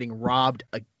 we are getting robbed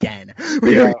again.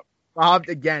 We are robbed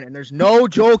again, and there's no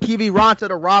Joel Kiviranta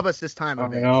to rob us this time. I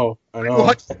know.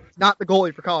 Not the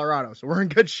goalie for Colorado, so we're in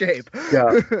good shape.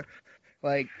 Yeah.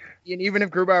 Like, and even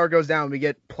if Grubauer goes down, we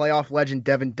get playoff legend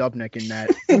Devin Dubnyk in that.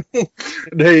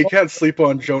 Hey, you can't sleep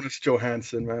on Jonas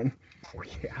Johansson, man. Oh,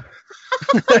 yeah.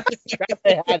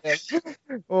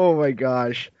 Oh my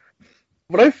gosh.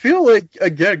 But I feel like,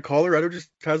 again, Colorado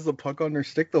just has the puck on their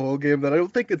stick the whole game. That I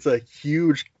don't think it's a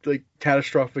huge, like,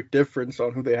 catastrophic difference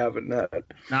on who they have in net.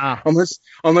 Nah.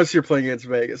 Unless you're playing against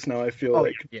Vegas. Now I feel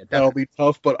like that'll be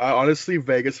tough. But honestly,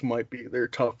 Vegas might be their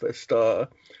toughest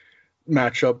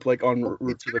matchup, like, on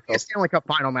route to the cup. Stanley Cup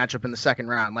final matchup in the second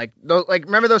round. Like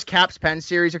remember those Caps Penn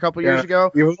series a couple years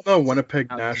ago? Even the Winnipeg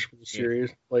Nashville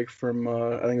series, like from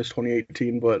I think it was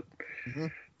 2018, but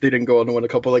they didn't go on to win a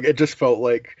couple. Like, it just felt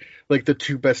like the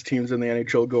two best teams in the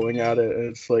NHL going at it. And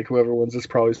it's like whoever wins is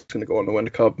probably going to go on to win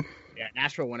the cup. Yeah,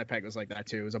 Nashville Winnipeg was like that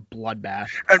too. It was a bloodbath.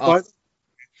 And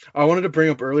I wanted to bring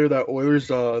up earlier that Oilers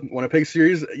Winnipeg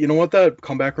series. You know what that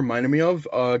comeback reminded me of?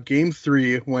 Game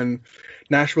 3 when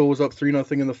Nashville was up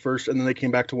 3-0 in the first, and then they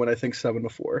came back to win, I think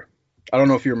 7-4. I don't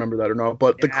know if you remember that or not,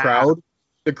 but the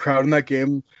crowd in that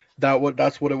game,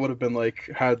 that's what it would have been like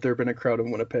had there been a crowd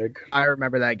in Winnipeg. I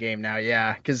remember that game now,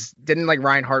 yeah, because didn't like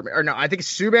Ryan Hartman, or no, I think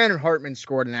Subban and Hartman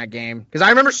scored in that game, because I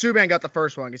remember Subban got the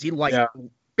first one because he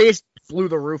basically flew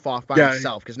the roof off by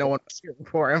himself because no one was cheering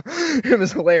for him. It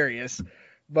was hilarious.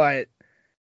 But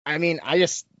I mean,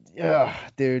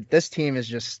 dude, this team is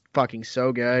just fucking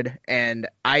so good. And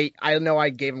I know I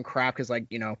gave them crap because, like,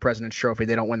 you know, President's Trophy,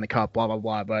 they don't win the cup, blah, blah,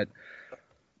 blah. But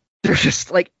they're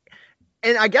just like,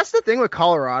 and I guess the thing with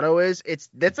Colorado is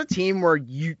that's a team where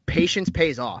patience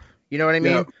pays off. You know what I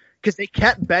mean? Because they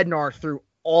kept Bednar through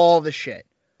all the shit.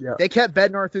 Yeah. They kept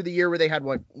Bednar through the year where they had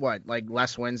what like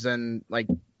less wins than like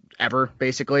ever,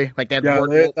 basically. Like they had more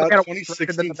than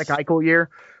the Keuchel year.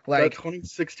 Like that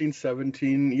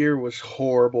 2016-17 year was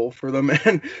horrible for them,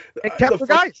 and they kept the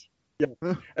guys.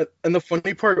 Yeah, and the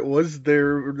funny part was they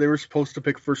were supposed to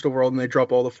pick first overall, and they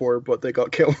dropped all the forward, but they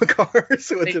got Cale Makar,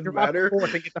 so it didn't matter.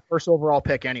 They get the first overall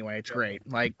pick anyway. It's great.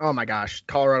 Like, oh my gosh,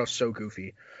 Colorado's so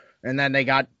goofy. And then they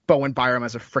got Bowen Byram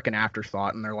as a freaking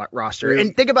afterthought in their roster. Yeah.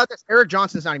 And think about this: Eric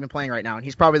Johnson's not even playing right now, and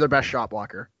he's probably their best shot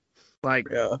blocker. Like,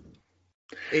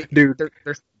 dude, they're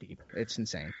so deep. It's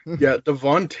insane. Yeah,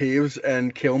 Devon Taves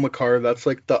and Cale Makar, that's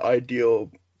like the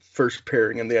ideal first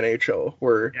pairing in the NHL,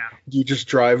 where you just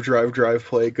drive,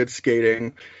 play, good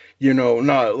skating, you know,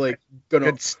 not like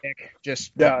good stick,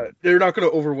 they're not gonna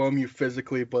overwhelm you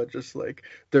physically, but just like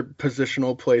their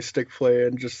positional play, stick play,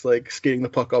 and just like skating the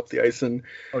puck up the ice, and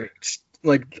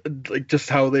like just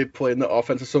how they play in the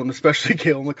offensive zone, especially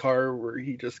Cale Makar, where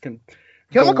he just can.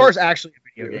 Cale Makar's actually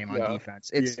a video game on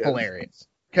defense. It's hilarious.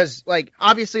 Because, like,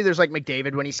 obviously there's, like,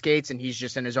 McDavid when he skates and he's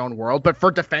just in his own world. But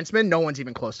for defensemen, no one's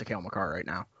even close to Cale Makar right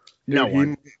now. No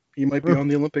one. He might be on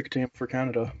the Olympic team for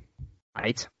Canada.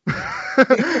 Right.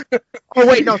 Oh,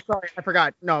 wait, no, sorry. I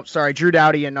forgot. No, sorry. Drew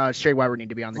Doughty and Shea Weber need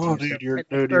to be on the team. Dude, you're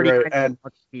right. And,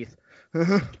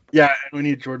 yeah, and we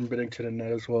need Jordan Binnington in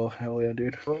that as well. Hell yeah,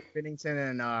 dude.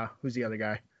 Binnington and who's the other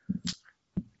guy?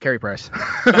 Carey Price.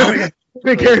 Carey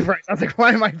Price. I was like,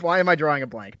 why am I drawing a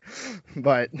blank?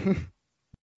 But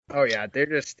oh yeah, they're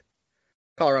just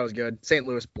Colorado's good. St.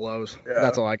 Louis blows. Yeah.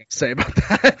 That's all I can say about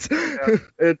that.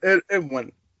 It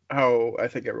went how I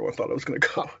think everyone thought it was going to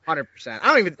go. 100%. I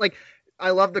don't even like.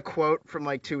 I love the quote from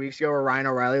like 2 weeks ago where Ryan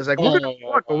O'Reilly was like, "We're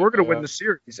going to win the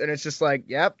series," and it's just like,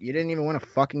 "Yep, you didn't even win a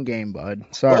fucking game, bud.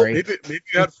 Sorry." Well, maybe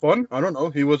you had fun. I don't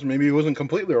know. Maybe he wasn't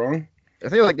completely wrong. I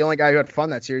think like the only guy who had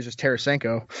fun that series was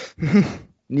Tarasenko.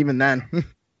 And even then.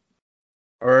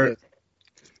 All right.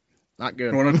 Not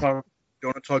good. You want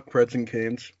to talk Preds and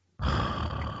Canes?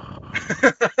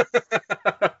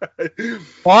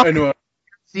 Fuck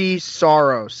C.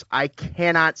 Saros. I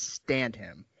cannot stand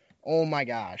him. Oh my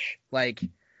gosh. Like,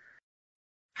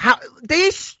 how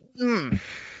they.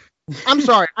 I'm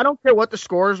sorry. I don't care what the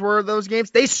scores were of those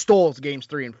games. They stole games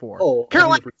 3 and 4. Oh,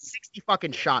 Carolina had 60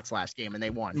 fucking shots last game and they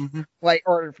won. Mm-hmm. Like,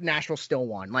 or Nashville still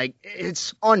won. Like,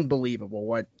 it's unbelievable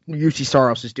what UC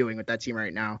Saros is doing with that team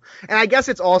right now. And I guess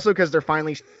it's also because they're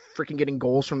finally freaking getting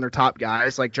goals from their top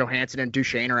guys. Like Johansson and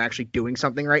Duchesne are actually doing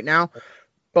something right now.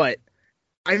 But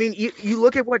I mean, you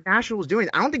look at what Nashville was doing.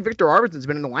 I don't think Victor Arvidsson's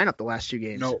been in the lineup the last 2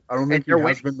 games. No, I don't think he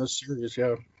has been this serious.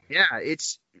 Yeah. Yeah,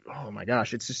 it's oh my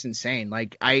gosh, it's just insane.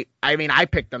 Like I mean, I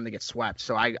picked them to get swept,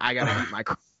 so I gotta eat my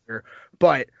career.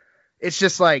 But it's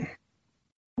just like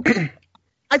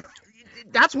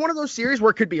That's one of those series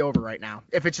where it could be over right now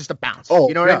if it's just a bounce. Oh,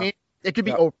 you know what yeah. I mean? It could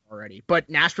be over already. But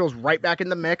Nashville's right back in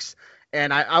the mix,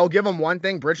 and I'll give them one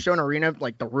thing: Bridgestone Arena,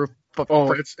 like the roof.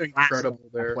 It's incredible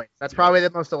there. That's probably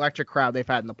the most electric crowd they've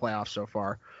had in the playoffs so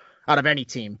far, out of any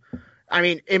team. I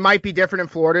mean, it might be different in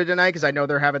Florida tonight because I know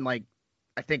they're having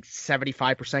I think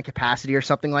 75% capacity or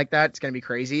something like that. It's gonna be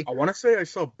crazy. I want to say I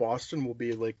saw Boston will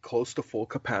be close to full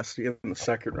capacity in the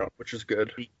second round, which is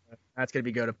good. That's gonna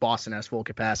be good if Boston has full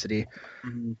capacity.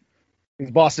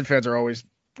 Mm-hmm. Boston fans are always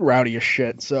rowdy as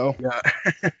shit. So yeah,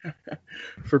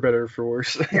 for better or for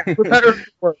worse. Yeah, for better or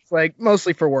for worse.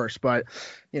 Mostly for worse, but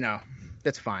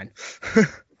that's fine.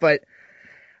 But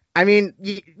I mean,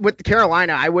 with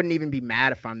Carolina, I wouldn't even be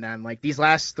mad if I'm them. These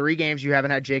last 3 games, you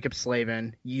haven't had Jacob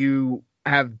Slavin. You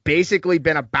have basically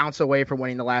been a bounce away from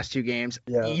winning the last 2 games.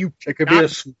 Yeah, it could be a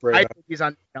super. I think he's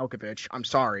on Elkovic. I'm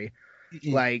sorry.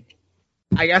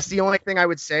 I guess the only thing I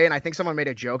would say, and I think someone made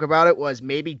a joke about it, was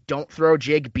maybe don't throw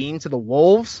Jake Bean to the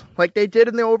Wolves like they did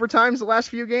in the overtimes the last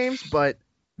few games. But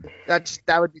that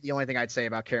would be the only thing I'd say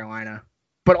about Carolina.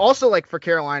 But also, for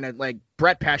Carolina,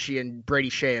 Brett Pesce and Brady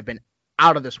Shea have been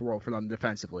out of this world for them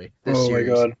defensively this series.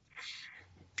 My God.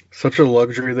 Such a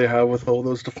luxury they have with all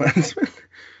those defensemen.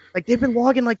 They've been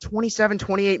logging 27,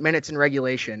 28 minutes in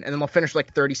regulation, and then they'll finish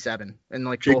 37 and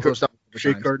both those stuff.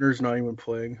 Jake Gardner's not even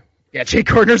playing. Yeah, Jake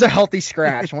Gardner's a healthy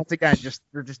scratch. Once again,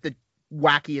 they're just the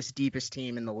wackiest, deepest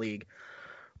team in the league.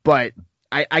 But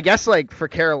I guess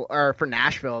for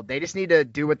Nashville, they just need to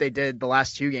do what they did the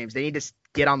last 2 games. They need to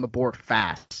get on the board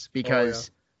fast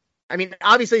because, I mean,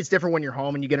 obviously it's different when you're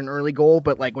home and you get an early goal.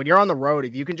 But when you're on the road,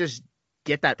 if you can just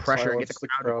get that pressure and get the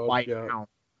crowd to quiet down,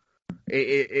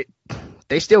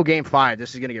 they steal Game 5.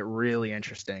 This is going to get really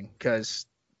interesting because,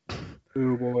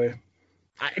 oh boy.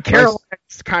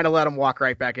 Carolina's kind of let them walk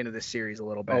right back into this series a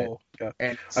little bit. Oh, yeah.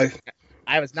 And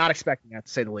I was not expecting that,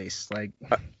 to say the least.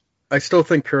 I still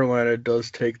think Carolina does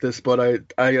take this, but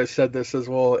I said this as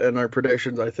well in our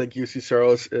predictions. I think UC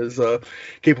Saros is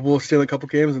capable of stealing a couple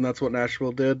games, and that's what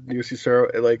Nashville did. UC Saros,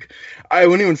 I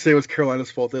wouldn't even say it was Carolina's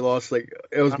fault. They lost.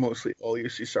 It was mostly all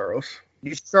UC Saros.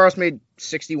 UC Saros made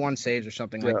 61 saves or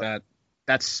something like that.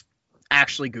 That's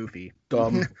actually goofy.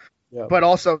 Dumb. Yeah. But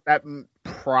also, that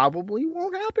probably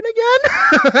won't happen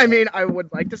again. I mean, I would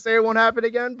like to say it won't happen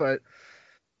again, but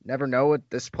never know with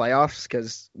this playoffs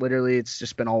because literally it's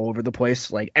just been all over the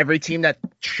place. Every team that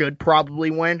should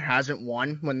probably win hasn't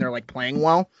won when they're playing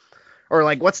well. Or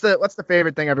what's the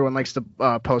favorite thing everyone likes to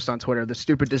post on Twitter? The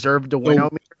stupid deserve to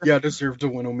win-o-meter? Yeah, deserve to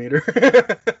win-o-meter.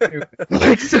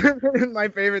 My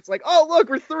favorite's oh look,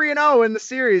 we're 3-0 in the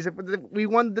series. We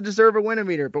won the deserve a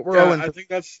win-o-meter, but we're 0. I think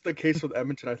that's the case with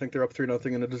Edmonton. I think they're up 3-0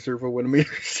 in the deserve a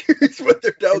win-o-meter series, but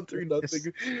they're down 3-0.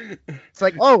 It's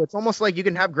it's almost like you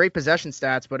can have great possession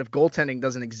stats, but if goaltending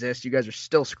doesn't exist, you guys are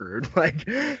still screwed.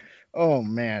 Oh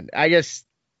man, I guess.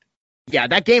 Yeah,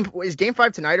 that game is Game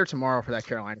 5 tonight or tomorrow for that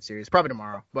Carolina series. Probably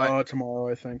tomorrow. But tomorrow,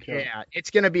 I think. Yeah, it's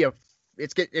gonna be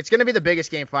the biggest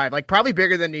Game 5, probably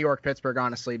bigger than New York Pittsburgh,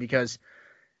 honestly, because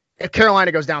if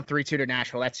Carolina goes down 3-2 to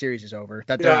Nashville, that series is over.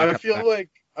 I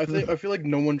feel like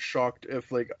no one's shocked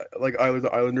if either the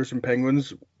Islanders and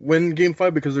Penguins win Game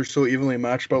 5 because they're so evenly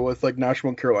matched. But with Nashville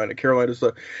and Carolina, Carolina's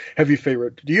the heavy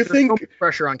favorite. Do you think no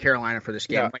pressure on Carolina for this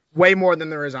game? Way more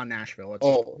than there is on Nashville.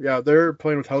 They're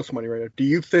playing with house money right now. Do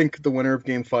you think the winner of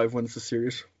Game 5 wins the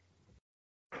series?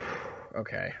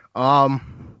 Okay.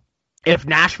 If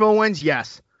Nashville wins,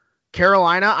 yes.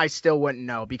 Carolina, I still wouldn't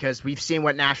know because we've seen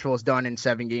what Nashville has done in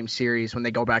 7-game series when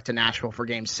they go back to Nashville for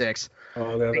Game 6.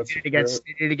 Oh, yeah, they did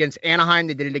it against Anaheim.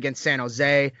 They did it against San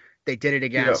Jose. They did it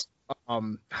against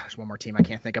there's one more team I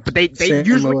can't think of, but they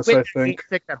usually win Game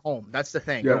 6 at home. That's the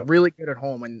thing. Yeah. They're really good at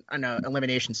home in an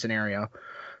elimination scenario.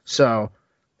 So,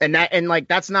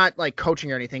 that's not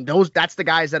coaching or anything. That's the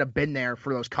guys that have been there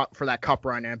for that cup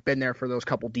run and have been there for those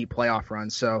couple deep playoff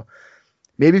runs. So.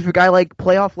 Maybe if a guy like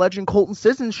playoff legend Colton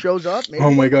Sissons shows up. Maybe. Oh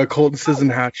my God, Colton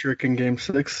Sissons hat trick in Game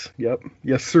 6. Yep,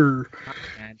 yes sir.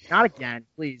 Not again,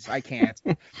 please. I can't.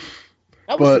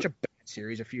 That was such a bad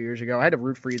series a few years ago. I had to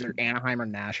root for either Anaheim or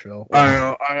Nashville. I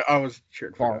know. I was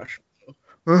cheering for Nashville.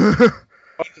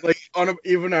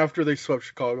 Even after they swept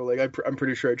Chicago, I'm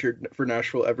pretty sure I cheered for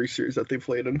Nashville every series that they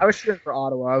played in. I was cheering for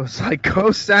Ottawa. I was like,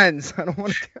 go Sens. I don't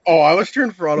want to. I was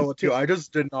cheering for Ottawa too. I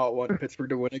just did not want Pittsburgh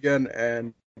to win again,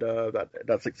 and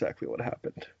that's exactly what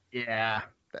happened. Yeah,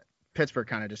 Pittsburgh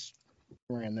kind of just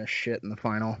ran their shit in the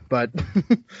final, but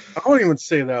I won't even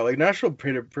say that. Nashville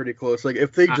played it pretty close.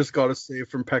 If they just got a save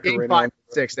from Pekka right now,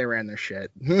 5-6, they ran their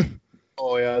shit.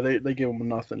 Oh yeah, they gave them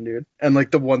nothing, dude. And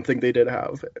the one thing they did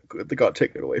have, they got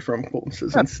taken away from Colton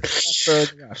Sissons.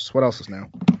 Gosh, what else is new?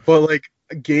 But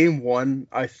game one,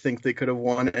 I think they could have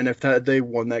won, and if they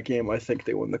won that game, I think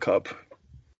they won the cup,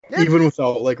 even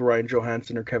without like Ryan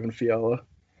Johansson or Kevin Fiala.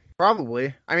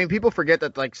 Probably. I mean, people forget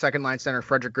that like second line center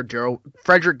Frederick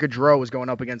Gaudreau was going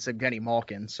up against Evgeny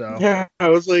Malkin. So yeah, it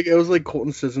was like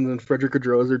Colton Sissons and Frederick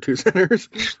Gaudreau as their two centers.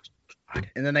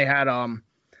 And then they had oh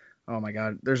my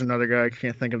God, there's another guy I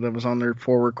can't think of that was on their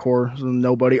forward core.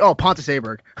 Nobody. Oh, Pontus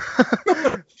Aberg.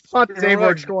 Pontus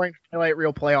Aberg scoring highlight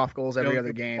reel playoff goals every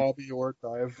other game. Bobby Orr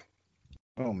dive.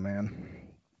 Oh man.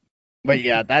 But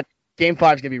yeah, that Game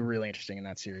 5 is going to be really interesting in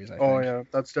that series, I think. Oh, yeah.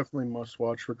 That's definitely must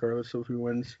watch regardless of who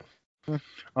wins.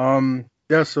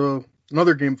 Yeah, so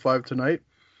another Game 5 tonight.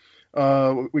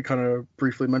 We kind of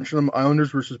briefly mentioned them.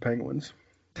 Islanders versus Penguins.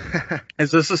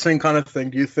 Is this the same kind of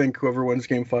thing? Do you think whoever wins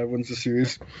Game 5 wins the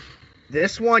series?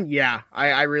 This one, yeah.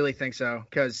 I really think so.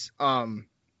 Because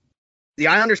the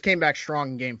Islanders came back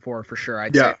strong in Game 4 for sure.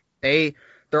 I'd say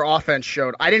their offense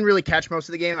showed. I didn't really catch most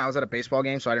of the game. I was at a baseball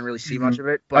game, so I didn't really see much of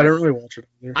it. But I didn't really watch it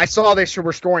either. I saw they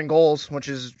were scoring goals, which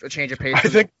is a change of pace.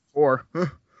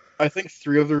 I think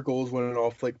 3 of their goals went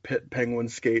off like Penguin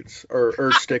skates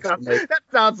or sticks. That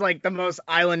sounds like the most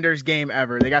Islanders game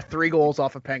ever. They got 3 goals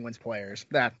off of Penguins players.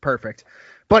 That's perfect.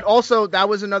 But also, that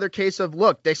was another case of,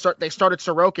 look, they started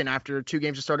Sorokin after 2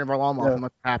 games of starting Varlamov. Yeah. And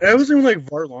look what happened. It wasn't even like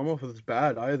Varlamov was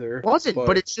bad either. It wasn't,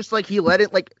 but it's just like he let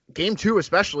it, like Game 2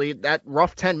 especially, that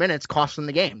rough 10 minutes cost them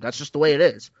the game. That's just the way it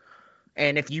is.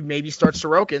 And if you maybe start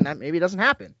Sorokin, that maybe doesn't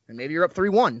happen. And maybe you're up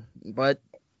 3-1. But,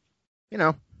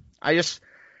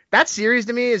 that series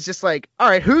to me is just like, all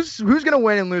right, who's going to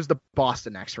win and lose the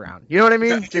Boston next round? You know what I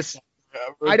mean?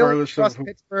 I don't trust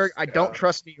Pittsburgh. I don't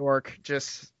trust New York.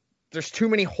 There's too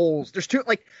many holes.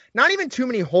 Not even too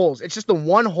many holes. It's just the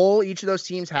one hole each of those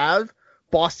teams have,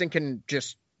 Boston can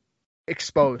just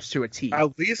expose to a T.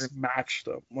 At least match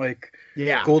them.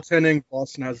 Goaltending,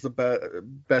 Boston has the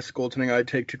best goaltending. I'd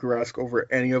take Tuukka Rask over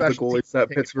any of the goalies that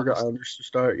Pittsburgh Islanders to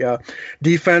start. Yeah.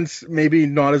 Defense, maybe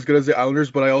not as good as the Islanders,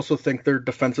 but I also think their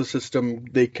defensive system,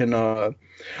 they can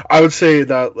I would say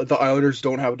that the Islanders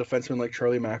don't have a defenseman like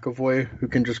Charlie McAvoy who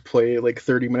can just play like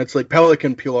 30 minutes. Like Pelech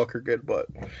and Pulock are good, but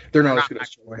they're not as good as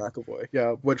Charlie McAvoy.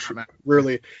 Yeah, which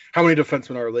really, how many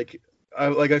defensemen are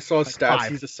I saw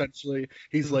stats.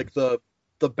 He's like the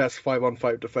best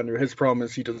 5-on-5 defender. His problem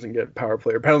is he doesn't get power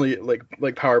play or penalty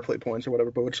like power play points or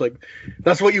whatever. But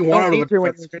that's what you want out of a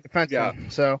defenseman. Yeah.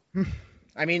 So,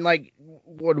 I mean,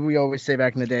 what do we always say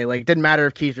back in the day? Like, it didn't matter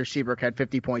if Keith or Seabrook had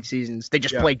 50-point seasons. They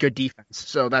just played good defense.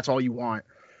 So that's all you want.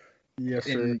 Yes,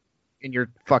 sir. In your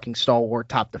fucking stalwart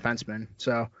top defenseman.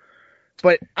 So.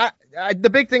 But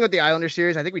the big thing with the Islanders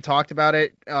series, I think we talked about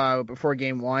it before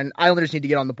Game 1. Islanders need to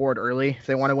get on the board early if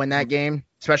they want to win that game,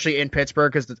 especially in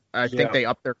Pittsburgh, because I think they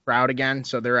upped their crowd again,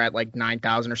 so they're at like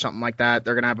 9,000 or something like that.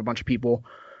 They're gonna have a bunch of people.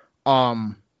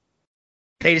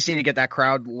 They just need to get that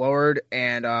crowd lowered,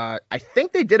 and I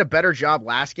think they did a better job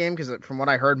last game because from what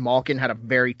I heard, Malkin had a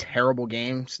very terrible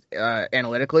game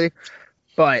analytically.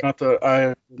 But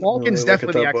Malkin's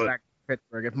definitely the X factor for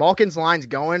Pittsburgh. If Malkin's line's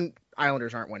going,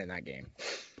 Islanders aren't winning that game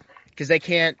because they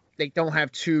don't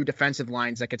have 2 defensive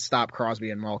lines that could stop Crosby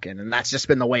and Malkin, and that's just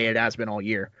been the way it has been all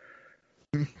year.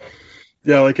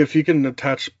 Yeah, like if you can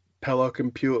attach Pelech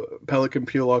and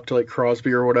Pulock to like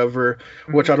Crosby or whatever,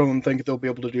 which I don't think they'll be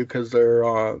able to do because they're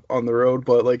on the road,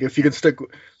 but like if you can stick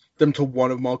them to one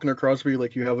of Malkin or Crosby,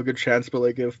 like you have a good chance. But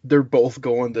like if they're both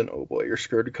going, then oh boy, you're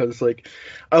screwed. Because like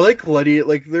I like Leddy,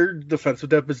 like their defensive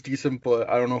depth is decent, but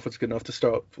I don't know if it's good enough to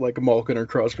stop like Malkin or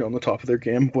Crosby on the top of their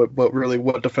game. But really,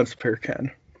 what defensive pair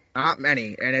can? Not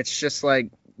many, and it's just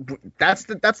like that's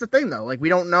the thing though. Like we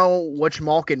don't know which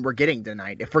Malkin we're getting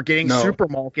tonight. If we're getting Super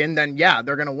Malkin, then yeah,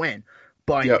 they're gonna win.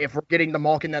 But if we're getting the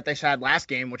Malkin that they had last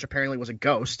game, which apparently was a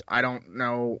ghost, I don't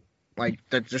know. Like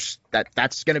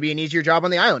that's going to be an easier job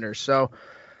on the Islanders. So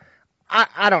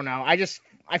I don't know.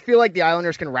 I feel like the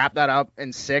Islanders can wrap that up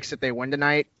in 6 if they win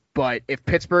tonight. But if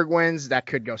Pittsburgh wins, that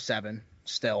could go 7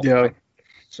 still. Yeah.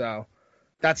 So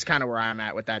that's kind of where I'm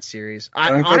at with that series.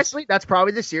 Honestly, that's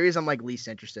probably the series I'm like least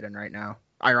interested in right now.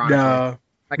 Ironically,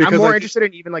 like I'm more interested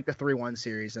in even like the 3-1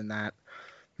 series than that.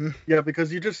 Yeah,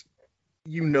 because like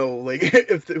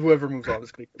if whoever moves on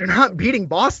is going to. They're not beating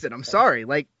Boston. I'm sorry.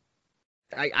 Like.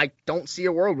 I don't see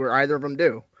a world where either of them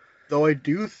do. Though I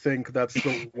do think that's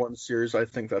the one series I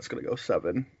think that's going to go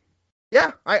 7.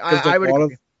 Yeah, I would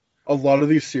agree. A lot of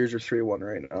these series are 3-1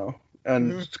 right now,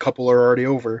 and a couple are already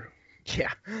over.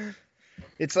 Yeah.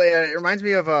 It's like it reminds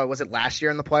me of was it last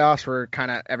year in the playoffs where kind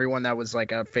of everyone that was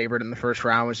like a favorite in the first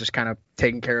round was just kind of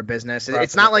taking care of business.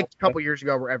 It's not like a couple years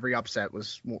ago where every upset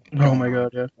was. Oh my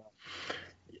god, yeah.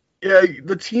 Yeah,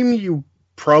 the team you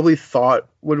probably thought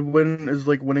would win is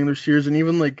like winning their series, and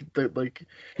even like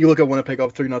you look at Winnipeg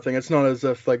up 3-0. It's not as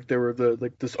if like they were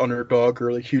this underdog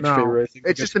or like huge favorite. I think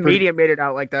it's just the media made it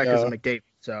out like that because of McDavid.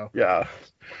 So yeah,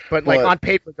 but like on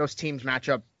paper, those teams match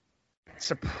up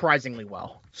surprisingly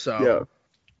well. So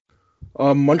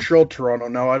Montreal, Toronto.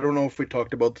 Now I don't know if we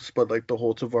talked about this, but like the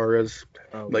whole Tavares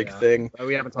thing.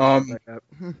 We haven't talked about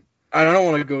that. I don't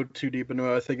want to go too deep into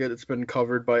it. I think it's been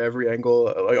covered by every angle.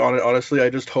 Like honestly, I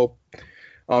just hope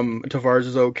Tavares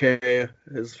is okay,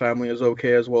 his family is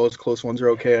okay, as well as close ones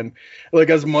are okay. And like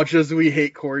as much as we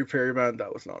hate Corey Perry, man,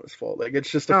 that was not his fault. Like it's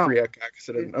just a freak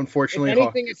accident. Unfortunately, if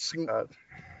anything,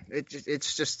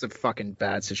 it's just a fucking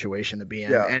bad situation to be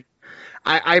in. Yeah. And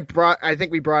I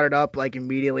think we brought it up like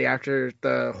immediately after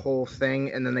the whole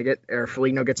thing, and then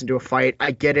Foligno gets into a fight.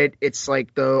 I get it. It's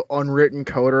like the unwritten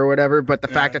code or whatever, but the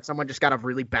fact that someone just got a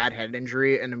really bad head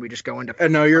injury and then we just go into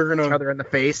and now you're gonna each other in the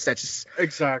face, that's just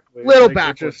exactly little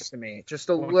backwards to me. Just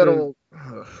a little.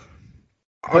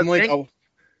 I'm like,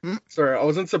 sorry, I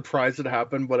wasn't surprised it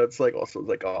happened, but it's like also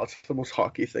like, oh, it's the most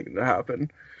hockey thing to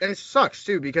happen. And it sucks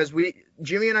too because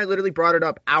Jimmy and I literally brought it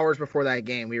up hours before that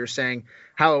game. We were saying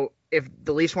how if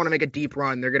the Leafs want to make a deep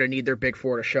run, they're going to need their big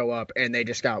four to show up, and they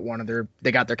just got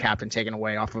they got their captain taken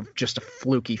away off of just a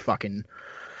fluky fucking.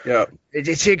 Yeah.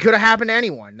 It could have happened to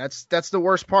anyone. That's the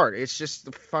worst part. It's just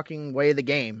the fucking way of the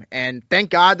game. And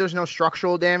thank God there's no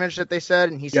structural damage that they said,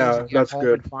 and he seems to be that's home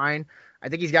good. and fine. I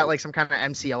think he's got like some kind of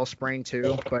MCL sprain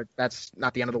too, but that's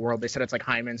not the end of the world. They said it's like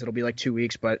Hyman's. It'll be like 2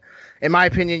 weeks, but in my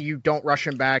opinion, you don't rush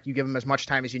him back. You give him as much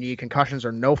time as you need. Concussions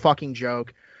are no fucking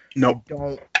joke. Nope.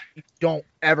 You don't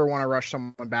ever want to rush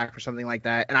someone back for something like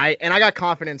that. And I got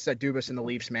confidence that Dubas and the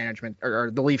Leafs management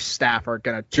or the Leafs staff are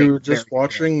gonna take just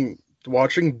watching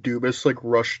Dubas like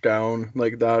rush down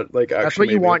like that, like that's what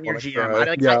you want in your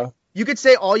GM. You could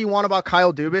say all you want about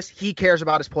Kyle Dubas. He cares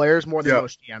about his players more than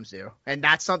most GMs do. And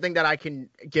that's something that I can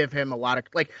give him a lot of,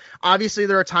 like, obviously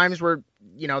there are times where,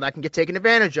 that can get taken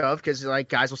advantage of because, like,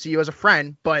 guys will see you as a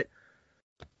friend. But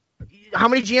how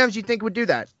many GMs do you think would do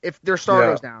that if their star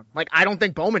goes down? Like, I don't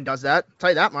think Bowman does that. I'll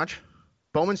tell you that much.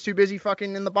 Bowman's too busy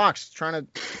fucking in the box trying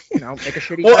to, make a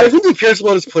shitty Well, I think he cares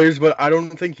about his players, but I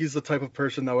don't think he's the type of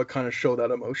person that would kind of show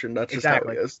that emotion. That's just how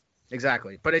he is.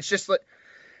 Exactly. But it's just like,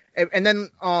 and then,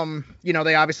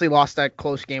 they obviously lost that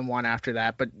close game 1 after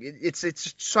that, but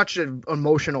it's such an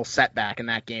emotional setback in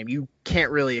that game. You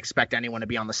can't really expect anyone to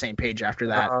be on the same page after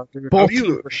that. Both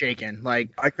teams were shaken. Like,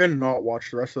 I could not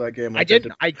watch the rest of that game. I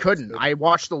couldn't. I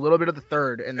watched a little bit of the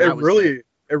third, and it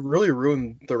really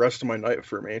ruined the rest of my night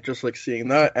for me. Just like seeing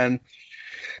that and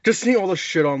just seeing all the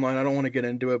shit online. I don't want to get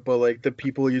into it, but like the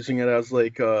people using it as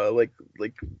like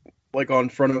on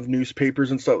front of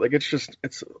newspapers and stuff. Like,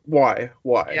 it's why?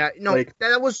 Yeah, no, like,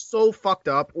 that was so fucked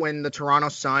up when the Toronto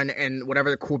Sun and whatever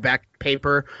the Quebec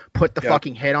paper put the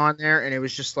fucking hit on there, and it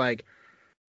was just like,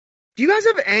 do you guys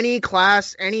have any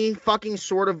class, any fucking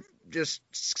sort of any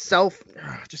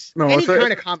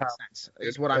kind of common sense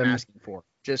is what I'm asking for.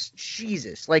 Just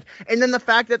Jesus. Like, and then the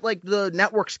fact that like the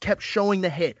networks kept showing the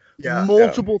hit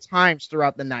multiple times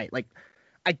throughout the night. Like,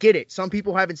 I get it. Some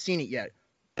people haven't seen it yet.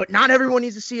 But not everyone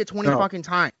needs to see it 20 fucking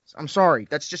times. I'm sorry.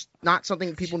 That's just not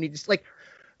something people need to... Like,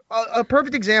 a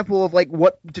perfect example of, like,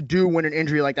 what to do when an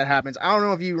injury like that happens. I don't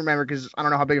know if you remember, because I don't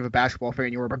know how big of a basketball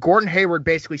fan you were, but Gordon Hayward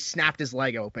basically snapped his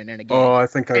leg open in a game. Oh, I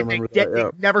think I remember that, They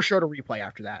never showed a replay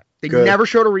after that. They never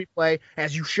showed a replay,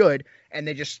 as you should, and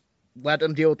they just let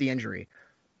them deal with the injury.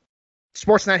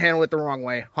 Sportsnet handled it the wrong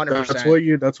way,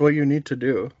 100%. That's what you need to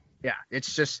do. Yeah,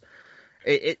 it's just...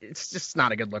 It's just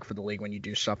not a good look for the league when you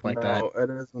do stuff like that. No, it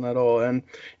isn't at all. And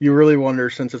you really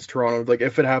wonder, since it's Toronto, like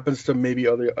if it happens to maybe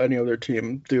any other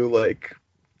team, do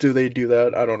they do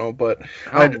that? I don't know, but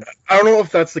I don't know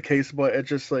if that's the case. But it's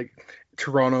just like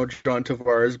Toronto, John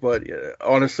Tavares. But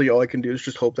honestly, all I can do is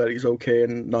just hope that he's okay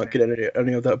and not get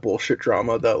any of that bullshit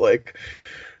drama that like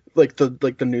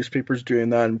the newspapers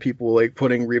doing that and people like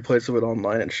putting replays of it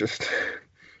online. It's just,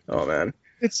 oh man,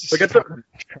 it's like at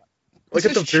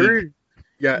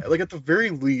the very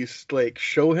least, like,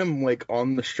 show him, like,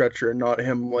 on the stretcher, not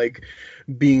him, like,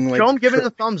 being, like... Show him giving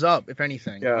the thumbs up, if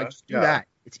anything. Yeah, like, just do that.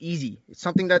 It's easy. It's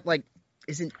something that, like,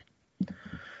 isn't...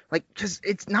 Like, because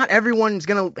it's not everyone's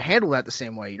going to handle that the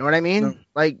same way, you know what I mean? No.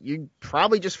 Like, you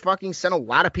probably just fucking sent a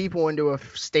lot of people into a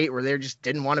state where they just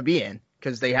didn't want to be in,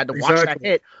 because they had to watch that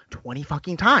hit 20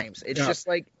 fucking times. It's just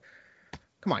like,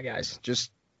 come on, guys. Just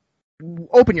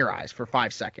open your eyes for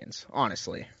 5 seconds,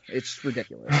 honestly. It's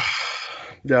ridiculous.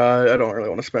 Yeah, I don't really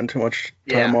want to spend too much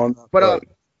time on that. But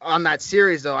on that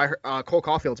series, though, I heard, Cole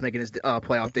Caulfield's making his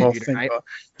playoff debut tonight.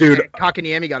 Dude,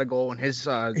 Kotkaniemi got a goal in his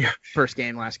first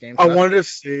game last game. So I wanted to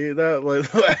say that,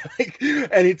 like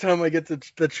anytime I get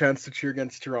the chance to cheer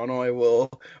against Toronto, I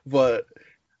will. But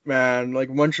man, like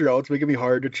Montreal, it's making me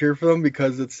hard to cheer for them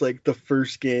because it's like the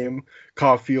first game,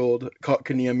 Caulfield,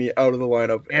 Kotkaniemi out of the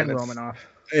lineup, and Romanoff.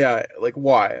 Yeah, like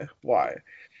why?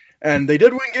 And they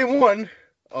did win game 1.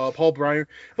 Paul Byron,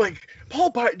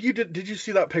 did you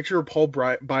see that picture of Paul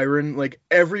Byron? Like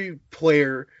every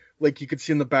player, like you could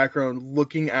see in the background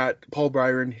looking at Paul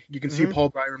Byron. You can see Paul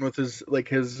Byron with his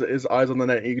eyes on the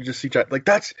net. And you can just see like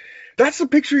that's the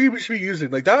picture he should be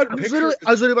using. Like that. I was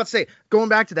literally about to say, going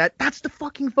back to that, that's the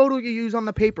fucking photo you use on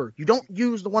the paper. You don't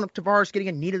use the one of Tavares getting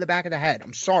a knee to the back of the head.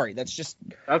 I'm sorry, that's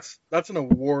an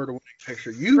award-winning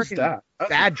picture. Use that. That's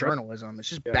bad journalism. It's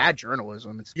just bad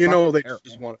journalism. It's they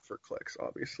just want it for clicks,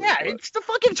 obviously. Yeah, it's the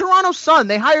fucking Toronto Sun.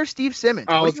 They hire Steve Simmons.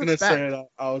 I was gonna say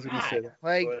that.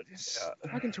 Like,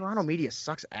 fucking Toronto media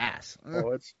sucks ass.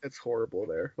 Oh, it's horrible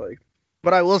there. Like.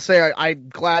 But I will say I'm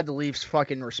glad the Leafs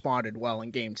fucking responded well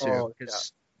in game 2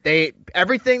 because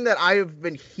everything that I've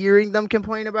been hearing them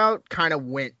complain about kind of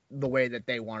went the way that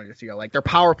they wanted it to go. Like their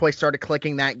power play started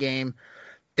clicking that game.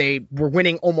 They were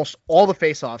winning almost all the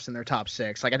faceoffs in their top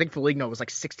 6. Like I think Foligno was like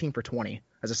 16 for 20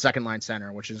 as a second line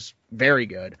center, which is very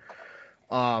good.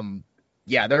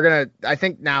 Yeah, I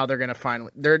think now they're gonna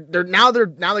finally they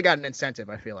got an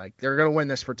incentive. I feel like they're gonna win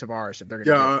this for Tavares if they're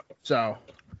gonna do it. So.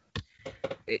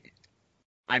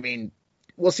 I mean,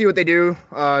 we'll see what they do.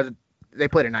 They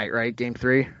play tonight, right? Game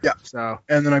 3? Yeah. So,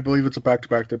 and then I believe it's a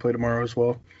back-to-back. They play tomorrow as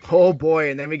well. Oh,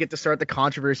 boy. And then we get to start the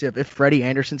controversy of if Freddie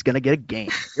Anderson's going to get a game.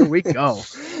 Here we go.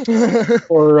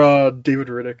 Or David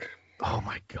Riddick. Oh,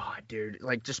 my God, dude.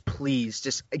 Like, just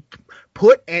please,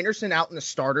 put Anderson out in the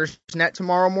starter's net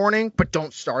tomorrow morning, but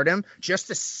don't start him just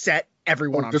to set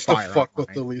everyone on just fire. Just to fuck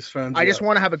with the Leafs fans. I just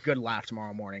want to have a good laugh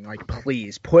tomorrow morning. Like,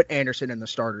 please, put Anderson in the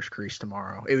starter's crease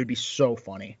tomorrow. It would be so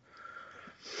funny.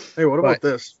 Hey, what about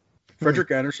this?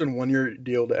 Frederik Anderson, 1-year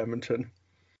deal to Edmonton.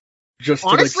 Just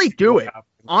honestly, do it.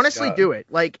 Honestly, do it.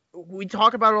 Like, we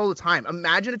talk about it all the time.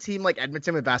 Imagine a team like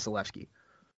Edmonton with Vasilevsky.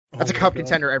 That's a cup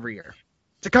contender every year.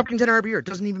 It's a cup contender every year. It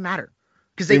doesn't even matter.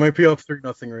 Because they might be up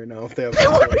 3-0 right now if they have. They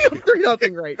might be up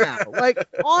 3-0 right now. Like,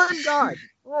 on God.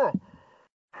 Oh.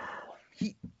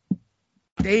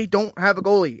 They don't have a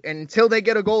goalie. And until they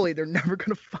get a goalie, they're never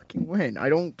going to fucking win. I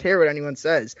don't care what anyone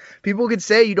says. People could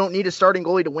say you don't need a starting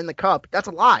goalie to win the cup. That's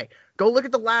a lie. Go look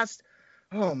at the last.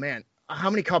 Oh, man. How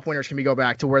many cup winners can we go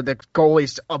back to where the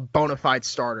goalie's a bona fide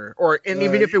starter?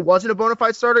 Even if it wasn't a bona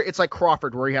fide starter, it's like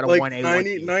Crawford where he had a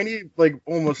 1A. 90, like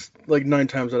almost like 9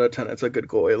 times out of 10, it's a good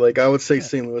goalie. Like I would say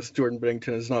St. Louis, Jordan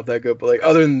Binnington is not that good. But like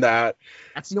other than that,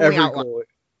 that's the only goalie.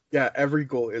 Yeah, every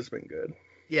goalie has been good.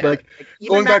 Yeah. Like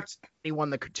going back, he won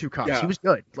the 2 cups. Yeah. He was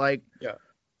good. Like, yeah.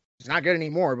 He's not good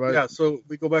anymore, but yeah. So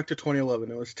we go back to 2011.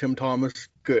 It was Tim Thomas,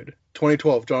 good.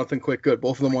 2012, Jonathan Quick, good.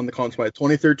 Both of them won the Conn Smythe.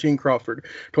 2013, Crawford.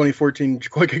 2014,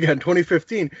 Quick again.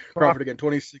 2015, Crawford again.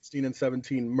 2016 and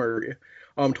 17, Murray.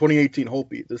 2018,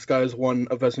 Holtby. This guy's won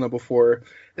a Vezina before.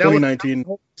 2019,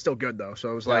 still good though.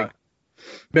 So it was like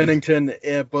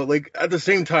Binnington, but like at the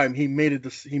same time, he made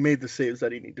the saves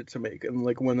that he needed to make and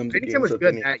like win them the games. Binnington was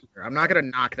good that year. I'm not gonna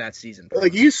knock that season.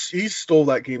 Like he stole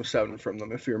that game 7 from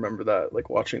them. If you remember that, like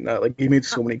watching that, like he made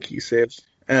so many key saves.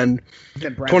 And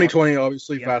 2020,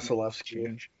 obviously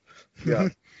Vasilevsky. Yeah.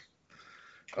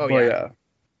 Oh yeah.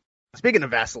 Speaking of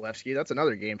Vasilevsky, that's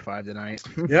another game 5 tonight.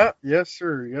 Yeah. Yes,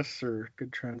 sir.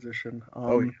 Good transition.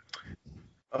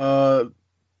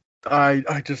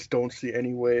 I just don't see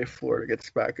any way Florida gets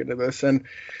back into this, and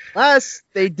unless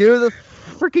they do the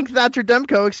freaking Thatcher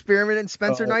Demko experiment and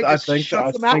Spencer Knight just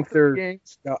shuts them out for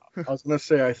games. Yeah, I was gonna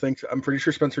say I'm pretty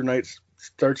sure Spencer Knight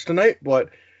starts tonight, but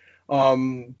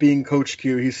being Coach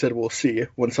Q, he said we'll see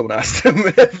when someone asked him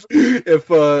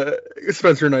if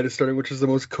Spencer Knight is starting, which is the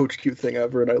most Coach Q thing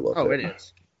ever, and I love it. Oh, it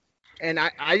is, and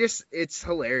I just it's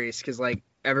hilarious because like.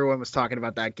 Everyone was talking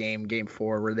about that game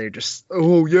 4, where they just,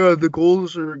 the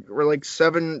goals were like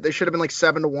 7. They should have been like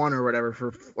 7-1 or whatever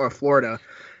for Florida.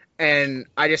 And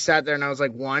I just sat there and I was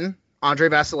like, 1, Andre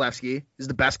Vasilevsky is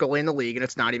the best goalie in the league, and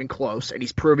it's not even close. And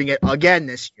he's proving it again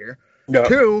this year. Yeah.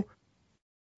 2,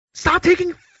 stop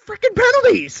taking freaking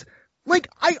penalties. Like,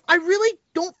 I really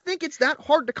don't think it's that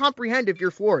hard to comprehend if you're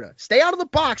Florida. Stay out of the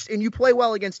box and you play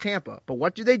well against Tampa. But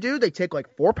what do? They take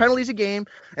like 4 penalties a game,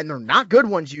 and they're not good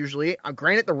ones usually.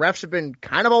 Granted, the refs have been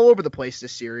kind of all over the place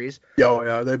this series.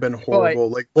 Yeah, they've been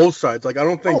horrible. Like both sides. Like I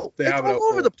don't think they have it all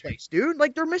over the place, dude.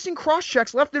 Like they're missing cross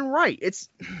checks left and right. It's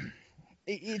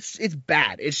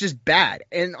bad. It's just bad.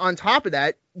 And on top of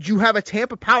that, you have a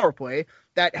Tampa power play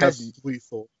that has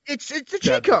lethal. It's a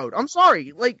cheat code. I'm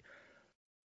sorry. Like,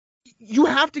 you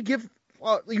have to give.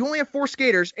 You only have 4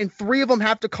 skaters, and 3 of them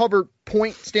have to cover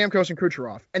Point, Stamkos, and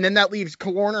Kucherov, and then that leaves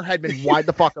Killorn, Hedman wide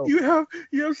the fuck open. You have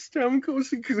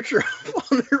Stamkos and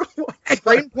Kucherov on their one. And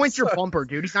Brayden Point's your bumper,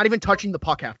 dude. He's not even touching the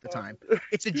puck half the time.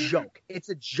 It's a joke. It's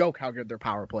a joke how good their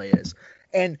power play is.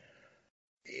 And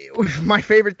my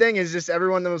favorite thing is just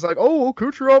everyone that was like, "Oh,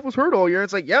 Kucherov was hurt all year."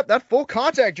 It's like, yep, that full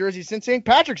contact jersey since St.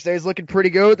 Patrick's Day is looking pretty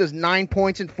good. There's 9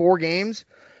 points in 4 games.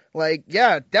 Like,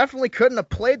 yeah, definitely couldn't have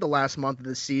played the last month of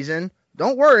the season.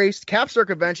 Don't worry, cap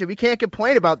circumvention. We can't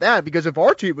complain about that because if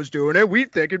our team was doing it,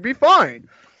 we'd think it'd be fine.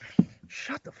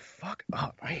 Shut the fuck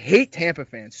up. I hate Tampa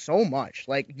fans so much.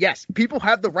 Like, yes, people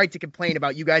have the right to complain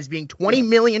about you guys being $20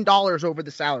 million over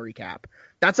the salary cap.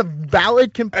 That's a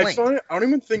valid complaint. I don't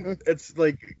even think it's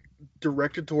like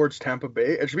directed towards Tampa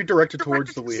Bay. It should be directed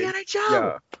towards the league. The NHL.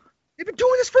 Yeah. They've been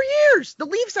doing this for years. The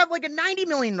Leafs have like a $90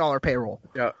 million payroll.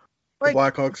 Yeah. Like, the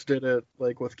Blackhawks did it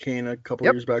like with Kane a couple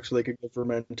years back, so they could go for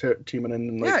teaming in.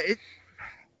 And, like,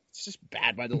 it's just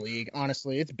bad by the league.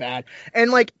 Honestly, it's bad.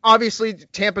 And like, obviously,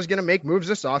 Tampa's gonna make moves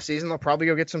this offseason. They'll probably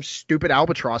go get some stupid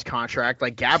albatross contract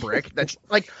like Gaborik. That's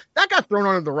like that got thrown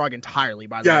under the rug entirely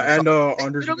by the way. Yeah, and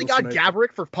Anders literally got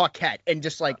Gaborik for Paquette and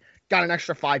just like got an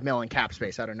extra $5 million cap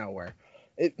space out of nowhere.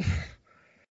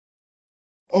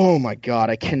 Oh my god,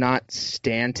 I cannot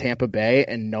stand Tampa Bay,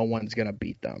 and no one's gonna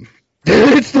beat them.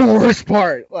 It's the worst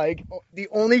part. Like, the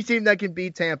only team that can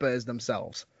beat Tampa is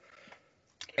themselves.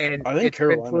 And I think it's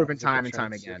Carolina been proven time and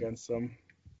time again. Against them.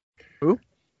 Who?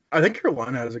 I think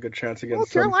Carolina has a good chance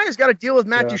against them. Well, Carolina's got to deal with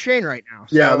Matt Duchene right now.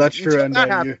 So yeah, that's true. And that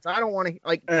happens. I don't want to,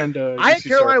 like, I had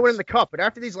Carolina winning the cup, but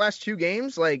after these last 2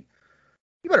 games, like,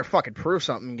 you better fucking prove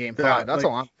something in Game 5. That's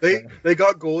all I'm saying. They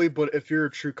got goalie, but if you're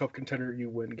a true cup contender,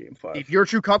 you win Game 5. If you're a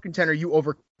true cup contender, you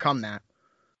overcome that.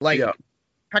 Like,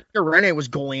 Hector Rene was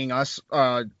goaling us,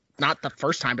 not the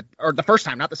first time,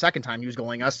 not the second time he was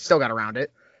goaling us. Still got around it.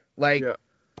 Like,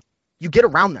 you get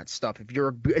around that stuff if you're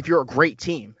a great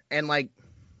team. And like,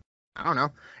 I don't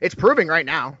know, it's proving right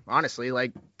now. Honestly,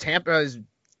 like Tampa is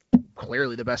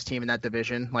clearly the best team in that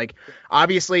division. Like,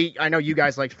 obviously, I know you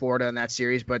guys liked Florida in that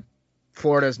series, but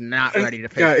Florida's not ready to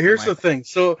face. Yeah, here's the thing.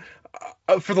 So,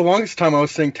 for the longest time, I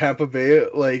was saying Tampa Bay,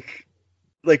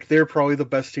 like they're probably the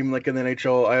best team like in the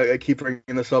NHL. I keep bringing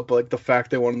this up, but like the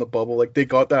fact they won in the bubble, like they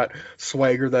got that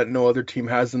swagger that no other team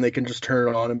has, and they can just turn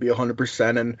it on and be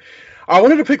 100%. And I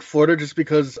wanted to pick Florida just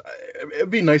because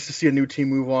it'd be nice to see a new team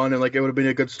move on, and like it would have been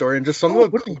a good story. And just something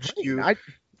about Coach Q. I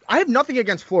have nothing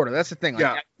against Florida. That's the thing.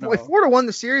 Like, if Florida won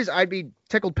the series, I'd be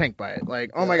tickled pink by it.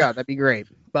 Like, oh my god, that'd be great.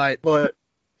 But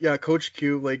yeah, Coach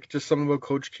Q, like just something about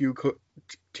Coach Q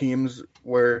teams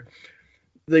where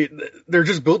they're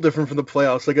just built different from the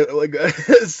playoffs. Like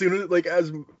as soon as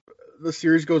as the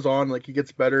series goes on, like he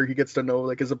gets better, he gets to know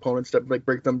like his opponents that like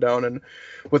break them down and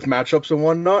with matchups and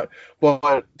whatnot.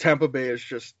 But Tampa Bay is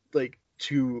just like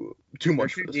too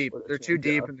much. They're too deep. They're too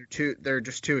deep, and they're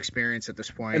just too experienced at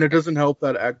this point. And it doesn't help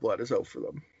that Ekblad is out for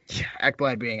them. Yeah,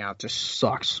 Ekblad being out just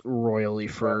sucks royally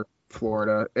for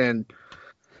Florida. And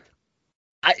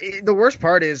the worst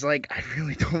part is, like, I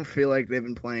really don't feel like they've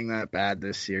been playing that bad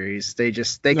this series.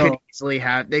 This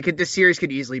series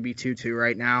could easily be 2-2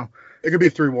 right now. It could be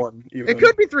 3-1. It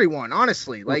could be 3-1,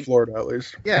 honestly. Like Florida, at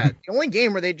least. Yeah, the only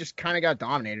game where they just kind of got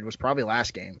dominated was probably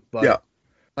last game. But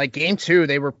like Game 2,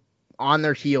 they were on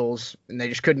their heels and they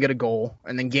just couldn't get a goal.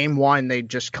 And then Game 1, they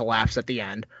just collapsed at the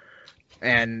end.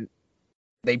 And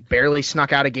they barely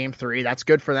snuck out of Game 3. That's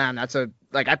good for them. I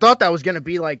thought that was going to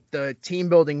be like the team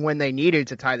building win they needed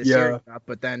to tie the series up,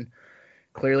 but then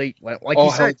clearly, like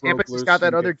you said, Tampa just got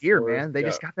that other gear, man. They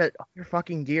just got that other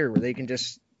fucking gear where they can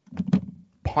just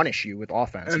punish you with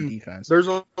offense and defense. There's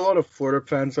a lot of Florida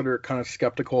fans that are kind of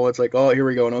skeptical. It's like, oh, here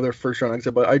we go, another first round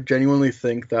exit. But I genuinely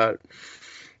think that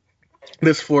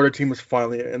this Florida team was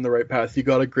finally in the right path. You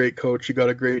got a great coach, you got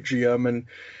a great GM,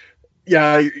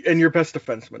 and your best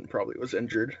defenseman probably was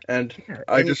injured, and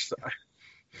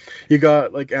you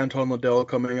got like Anton Liddell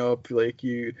coming up,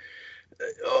 you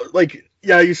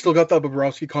still got that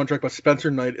Bobrovsky contract, but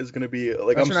Spencer Knight is going to be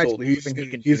like, I'm sold. He's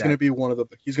going to be one of the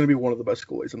best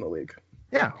goalies in the league.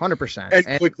 Yeah, 100%,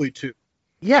 and quickly too.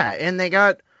 Yeah, and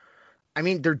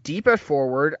they're deep at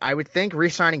forward. I would think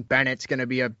re-signing Bennett's going to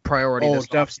be a priority this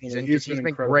offseason because he's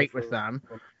been great with them.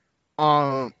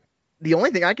 The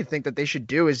only thing I could think that they should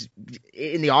do is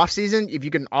in the offseason, if you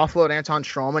can offload Anton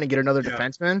Stroman and get another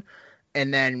defenseman,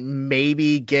 and then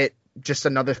maybe get just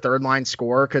another third line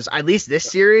scorer, because at least this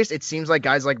series, it seems like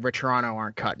guys like Vetrano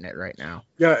aren't cutting it right now.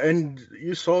 Yeah, and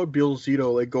you saw Bill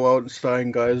Zito like go out and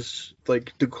sign guys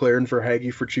like declaring for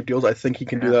Hagee for cheap deals. I think he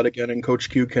can do that again, and Coach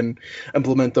Q can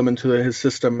implement them into his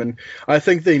system. And I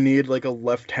think they need like a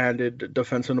left-handed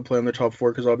defenseman to play on the top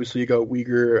four, because obviously you got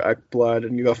Uyghur, Ekblad,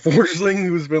 and you got Forsling,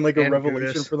 who's been like a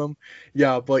revelation for them.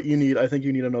 Yeah, but I think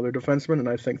you need another defenseman, and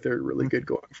I think they're really good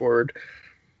going forward.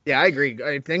 Yeah, I agree.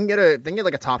 If they can get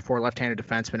like a top four left-handed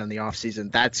defenseman in the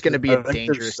offseason, that's going to be a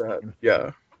dangerous team.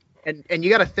 Yeah. And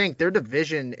you got to think their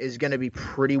division is going to be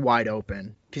pretty wide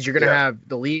open, because you're going to have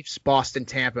the Leafs, Boston,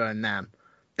 Tampa, and them.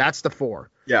 That's the four.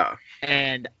 Yeah.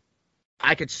 And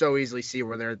I could so easily see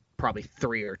where they're probably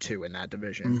 3 or 2 in that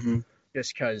division,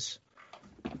 just because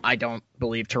I don't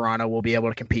believe Toronto will be able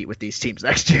to compete with these teams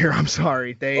next year. I'm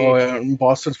sorry.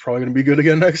 Boston's probably going to be good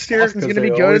again next year. Boston's going to be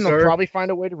good, and they'll probably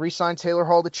find a way to re-sign Taylor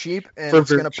Hall to cheap, and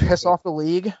it's going to piss off the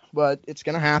league, but it's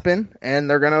going to happen, and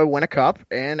they're going to win a cup,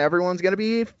 and everyone's going to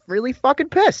be really fucking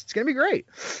pissed. It's going to be great.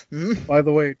 By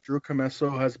the way, Drew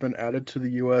Commesso has been added to the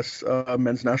U.S.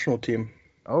 men's national team.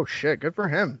 Oh, shit. Good for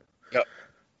him. Yep.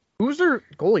 Who's their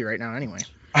goalie right now, anyway?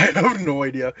 I have no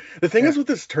idea. The thing is with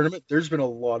this tournament, there's been a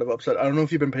lot of upset. I don't know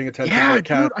if you've been paying attention. Yeah,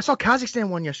 dude, I saw Kazakhstan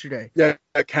won yesterday. Yeah,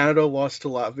 Canada lost to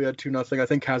Latvia 2-0. I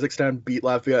think Kazakhstan beat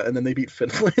Latvia, and then they beat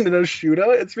Finland in a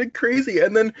shootout. It's been crazy.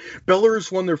 And then Belarus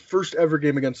won their first ever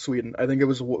game against Sweden. I think it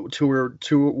was 2-1 or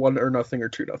 2-0 or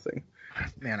 2-0.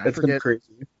 Man, it's been crazy.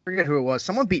 I forget who it was.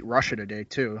 Someone beat Russia today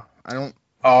too.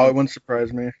 Oh, it wouldn't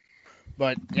surprise me.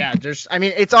 But yeah,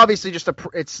 it's obviously just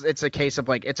it's a case of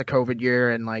like, it's a COVID year,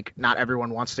 and like not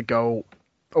everyone wants to go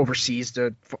overseas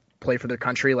to play for their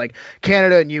country. Like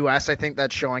Canada and US, I think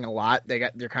that's showing a lot.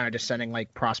 They're kind of just sending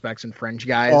like prospects and fringe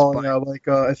guys.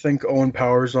 I think Owen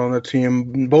Power's on the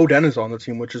team. Bo Den is on the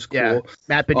team, which is cool. Yeah,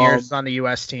 Matt Beniers is on the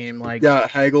US team.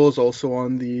 Hagel is also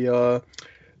on the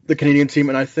Canadian team,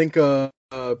 and I think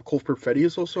Cole Perfetti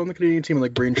is also on the Canadian team, and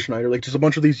like Brain Schneider, like just a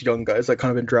bunch of these young guys that kind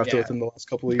of been drafted within the last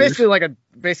couple of years.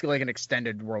 Basically like an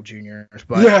extended World Juniors.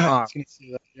 But that's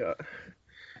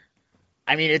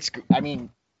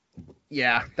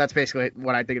basically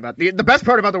what I think about the best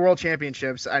part about the World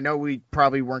Championships. I know we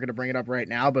probably weren't going to bring it up right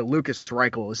now, but Lucas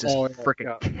Reichel is just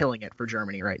freaking killing it for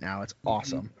Germany right now. It's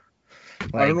awesome.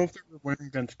 I don't know if they were winning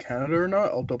against Canada or not.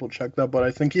 I'll double check that, but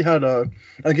I think he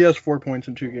has 4 points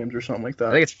in 2 games or something like that.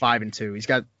 I think it's 5 and 2. He's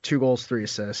got 2 goals, 3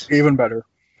 assists. Even better.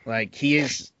 Like he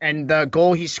is, and the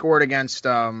goal he scored against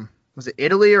was it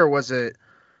Italy or was it?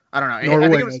 I don't know.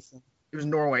 Norway. I think it was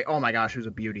Norway. Oh my gosh, it was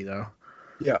a beauty though.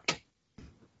 Yeah.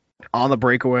 On the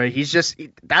breakaway,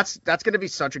 that's going to be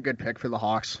such a good pick for the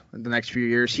Hawks in the next few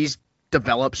years. He's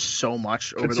developed so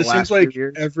much over the last few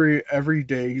years. Every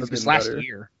day he's this getting last better.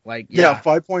 year.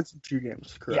 5 points in 2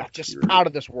 games. Correct. Yeah, just out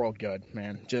of this world good,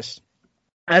 man. Just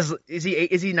is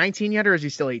he 19 yet, or is he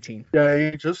still 18?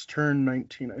 Yeah, he just turned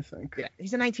 19, I think. Yeah,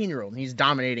 he's a 19-year-old and he's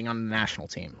dominating on the national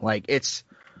team.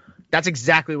 That's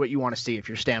exactly what you want to see if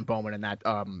you're Stan Bowman and that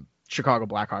Chicago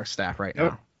Blackhawks staff right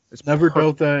now. It's never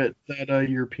doubt that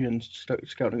European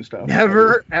scouting staff.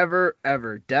 Never, ever,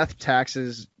 ever. Death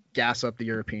taxes gas up the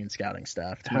European scouting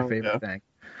staff. It's my favorite thing.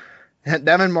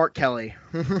 Them and Mark Kelly.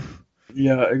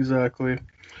 Yeah, exactly.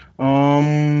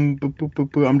 I'm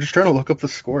just trying to look up the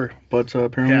score, but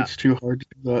apparently it's too hard to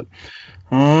do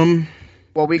that.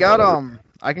 Well, we got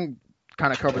I can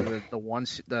kind of cover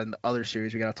the other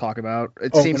series we got to talk about.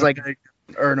 It seems like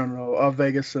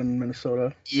Vegas and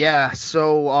Minnesota. Yeah,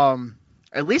 so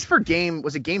at least for game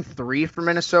 3 for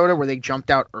Minnesota, where they jumped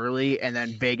out early and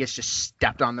then Vegas just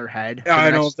stepped on their head. Yeah, I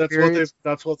know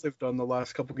that's what they've done the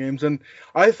last couple games, and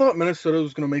I thought Minnesota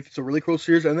was going to make this a really close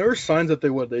series, and there were signs that they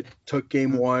would. They took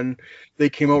game 1, they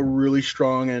came out really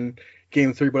strong in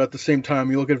game 3, but at the same time,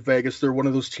 you look at Vegas, they're one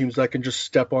of those teams that can just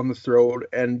step on the throat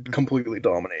and completely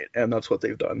dominate, and that's what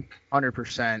they've done.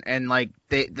 100%, and like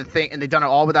they've done it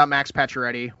all without Max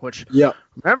Pacioretty, which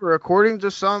remember, according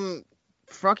to some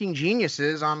fucking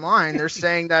geniuses online, they're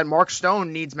saying that Mark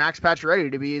Stone needs Max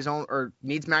Pacioretty to be his own, or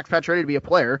needs Max Pacioretty to be a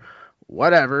player.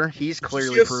 Whatever, he's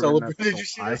clearly proven. Did you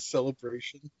see his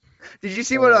celebration? Did you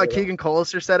see what Keegan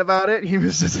Colister said about it? He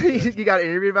was just, he got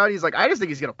interviewed about it. He's like, I just think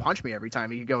he's gonna punch me every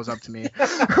time he goes up to me.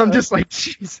 I'm just like,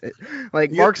 Jesus.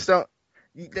 Like Mark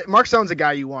Stone's a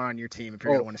guy you want on your team if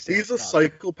you're gonna win a Stanley Cup. He's a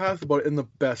psychopath, but in the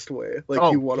best way.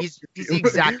 He's the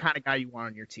exact kind of guy you want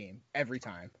on your team every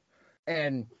time.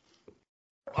 And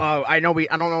I don't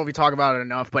know if we talk about it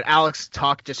enough, but Alex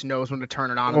Tuch just knows when to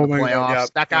turn it on in the playoffs. God, yeah.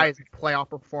 That guy is a playoff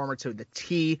performer to the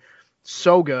T.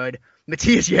 So good.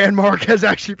 Matthias Janmark has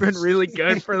actually been really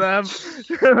good for them.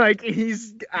 Like,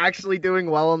 he's actually doing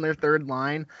well on their third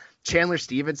line. Chandler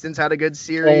Stevenson's had a good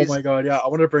series. Oh my god, yeah. I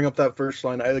want to bring up that first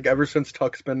line. Ever since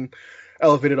Tuck's been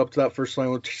elevated up to that first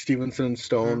line with Stevenson and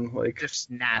Stone, just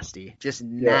nasty.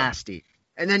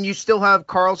 And then you still have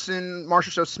Carlson,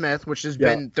 Marchessault, Smith, which has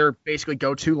been their basically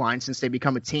go-to line since they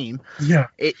become a team. Yeah.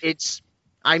 It's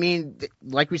I mean,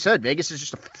 like we said, Vegas is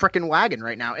just a freaking wagon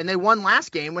right now. And they won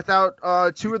last game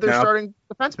without two of their starting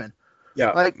defensemen.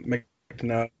 Yeah. Like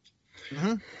McNabb.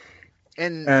 Mm-hmm.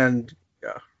 And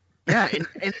yeah. Yeah,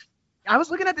 and I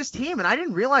was looking at this team, and I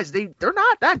didn't realize they're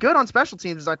not that good on special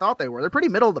teams as I thought they were. They're pretty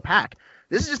middle of the pack.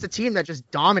 This is just a team that just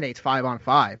dominates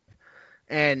 5-on-5.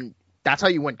 And that's how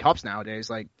you win cups nowadays.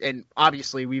 Like, and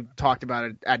obviously we've talked about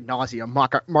it ad nauseum.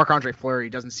 Marc-Andre Fleury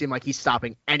doesn't seem like he's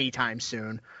stopping anytime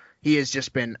soon. He has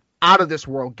just been out of this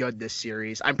world good this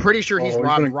series. I'm pretty sure he's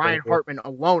robbed Ryan Hartman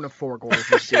alone of 4 goals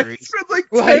this series.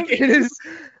 Like it is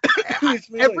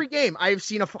every game I have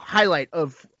seen a highlight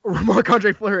of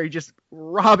Marc-Andre Fleury just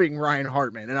robbing Ryan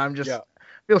Hartman, and I'm just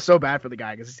feel so bad for the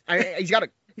guy because he's got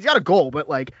a goal, but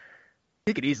like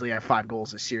he could easily have 5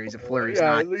 goals this series if Fleury's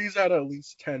not. Yeah, he's had at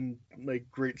least 10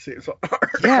 great saves.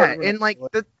 Yeah, and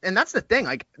and that's the thing.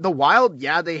 Like the Wild,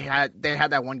 they had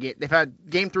that one game. They've had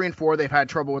game 3 and 4. They've had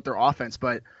trouble with their offense,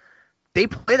 but they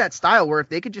play that style where if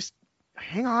they could just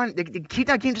hang on, they could keep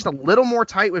that game just a little more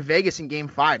tight with Vegas in game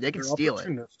 5. They could steal it.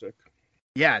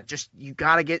 Yeah, just you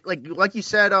gotta get like you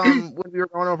said when we were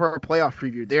going over our playoff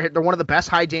preview. They're one of the best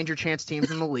high danger chance teams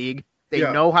in the league. They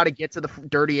know how to get to the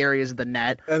dirty areas of the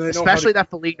net, especially that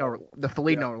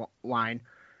Foligno line.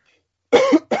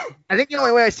 I think the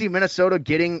only way I see Minnesota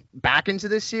getting back into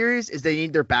this series is they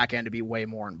need their back end to be way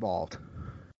more involved.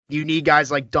 You need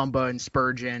guys like Dumba and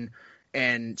Spurgeon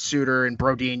and Suter and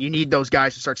Brodin. You need those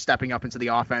guys to start stepping up into the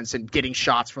offense and getting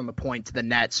shots from the point to the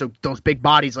net. So those big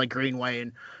bodies like Greenway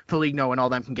and Foligno and all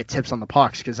them can get tips on the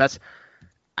pucks. Because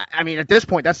I mean, at this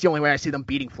point, that's the only way I see them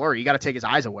beating Fleury. You got to take his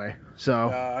eyes away. So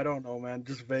I don't know, man.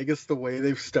 Just Vegas, the way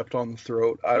they've stepped on the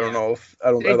throat. I don't know.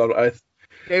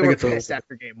 They were pissed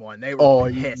after game 1. They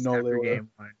were pissed after game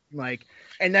 1.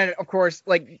 And then of course,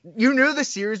 you knew the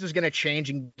series was going to change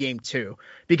in game 2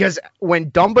 because when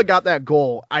Dumba got that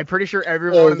goal, I'm pretty sure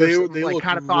everyone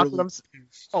kind of thought to themselves,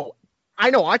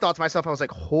 I know. I thought to myself, I was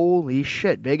like, holy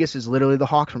shit, Vegas is literally the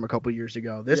Hawks from a couple years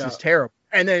ago. This is terrible.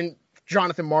 And then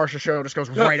Jonathan Marchessault just goes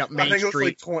right up Main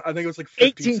Street. I think it was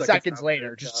 18 seconds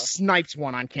later, just snipes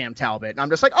one on Cam Talbot. And I'm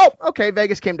just like, oh, okay,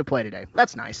 Vegas came to play today.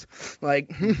 That's nice.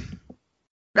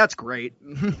 That's great.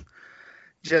 And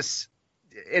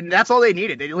that's all they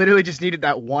needed. They literally just needed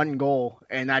that one goal,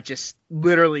 and that just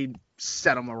literally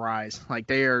set them a rise.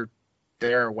 They're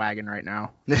a wagon right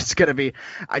now. It's gonna be.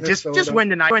 Just win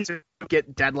tonight.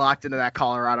 Get deadlocked into that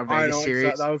Colorado Vegas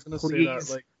series. I was gonna say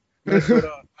that.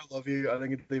 Minnesota, I love you. I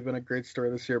think they've been a great story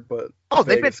this year, but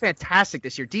they've been fantastic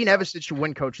this year. Dean Evans should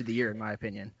win Coach of the Year, in my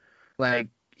opinion.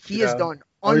 He has done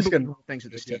unbelievable things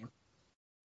with this team.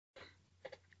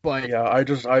 But yeah, I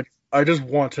just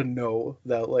want to know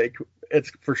that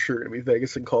it's for sure gonna be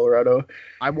Vegas and Colorado.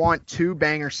 I want 2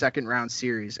 banger second round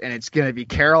series, and it's gonna be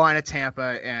Carolina,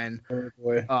 Tampa, and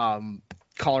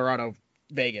Colorado,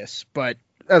 Vegas. But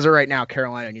as of right now,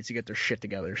 Carolina needs to get their shit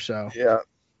together. So yeah.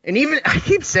 And even I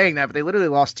keep saying that, but they literally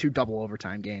lost 2 double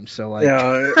overtime games. So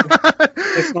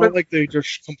it's not like they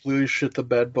just completely shit the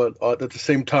bed, but at the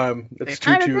same time, it's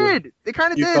 2-2. They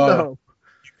kind of did though.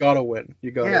 You gotta win. You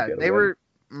gotta get a win. Were.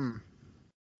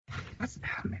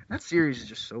 That series is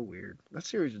just so weird.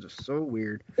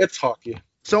 It's hockey.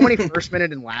 So many first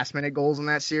minute and last minute goals in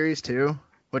that series too,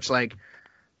 which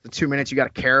the 2 minutes you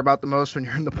got to care about the most when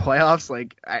you're in the playoffs.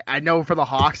 I know for the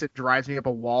Hawks, it drives me up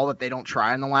a wall that they don't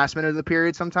try in the last minute of the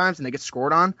period sometimes and they get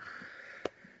scored on.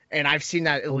 And I've seen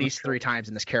that at least 3 times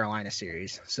in this Carolina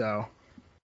series. So,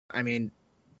 I mean,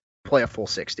 play a full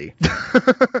 60.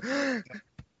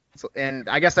 And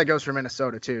I guess that goes for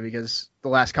Minnesota too, because the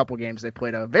last couple games they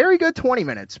played a very good 20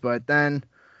 minutes, but then,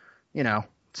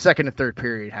 second and third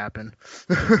period happened.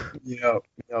 Yep.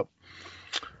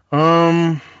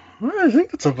 I think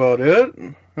that's about it.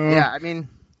 I mean,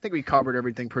 I think we covered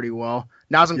everything pretty well.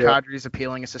 Nazem Kadri is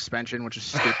appealing a suspension, which is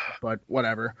stupid, but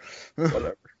whatever.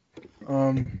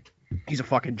 He's a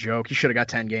fucking joke. He should have got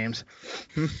 10 games.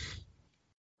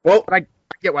 Well, but I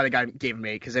get why the guy gave him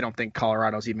 8, because they don't think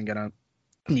Colorado's even going to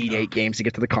need 8 games to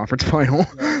get to the conference final.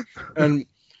 And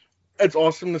it's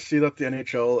awesome to see that the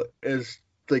NHL is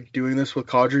doing this with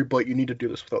Kadri, but you need to do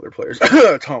this with other players.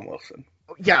 Tom Wilson.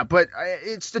 Yeah, but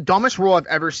it's the dumbest rule I've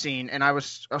ever seen, and I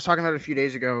was talking about it a few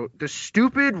days ago. The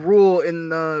stupid rule in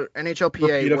the NHLPA.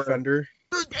 Repeat offender.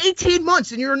 18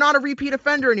 months and you're not a repeat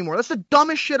offender anymore. That's the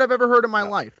dumbest shit I've ever heard in my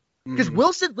life. Because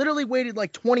Wilson literally waited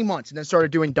like 20 months and then started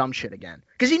doing dumb shit again.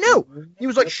 Because he knew. He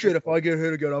was like, shit, if I get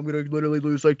hit again, I'm going to literally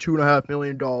lose like $2.5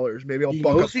 million. Maybe I'll He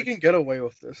fuck knows up. he can get away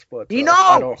with this, but He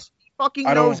knows. He fucking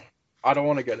I knows. don't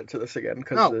want to get into this again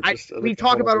because No, we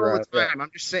talk about it all the time.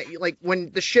 I'm just saying, like,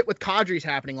 when the shit with Kadri's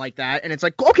happening like that, and it's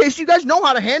like, okay, so you guys know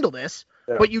how to handle this,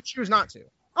 but you choose not to.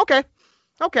 Okay.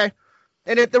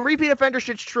 And if the repeat offender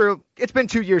shit's true, it's been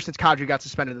 2 years since Kadri got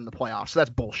suspended in the playoffs, so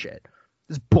that's bullshit.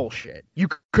 It's bullshit. You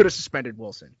could have suspended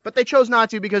Wilson, but they chose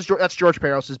not to because that's George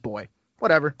Peros' boy.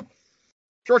 Whatever.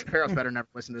 George Peros better never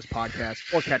listen to this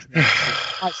podcast or catch me.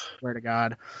 I swear to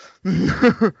God.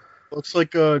 Looks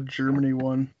like Germany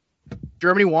won.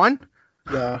 Germany won?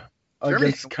 Yeah, Germany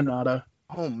against Canada.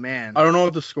 Oh, man. I don't know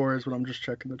what the score is, but I'm just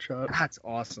checking the chat. That's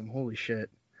awesome. Holy shit.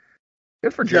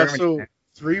 Good for Germany. Yeah,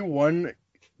 so 3-1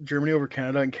 Germany over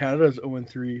Canada, and Canada's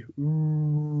 0-3.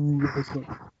 Ooh,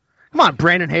 Come on,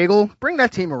 Brandon Hagel. Bring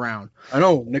that team around. I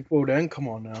know, Nick Beaudin. Come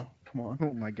on now. Come on.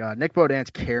 Oh, my God. Nick Beaudin's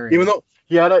carrying. Even though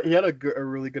he had a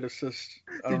really good assist.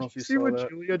 I don't know if you see saw what that.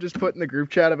 Julia just put in the group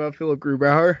chat about Philip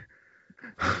Grubauer?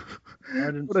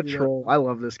 What a troll. I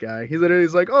love this guy. He's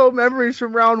like, oh, memories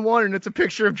from round 1, and it's a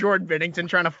picture of Jordan Binnington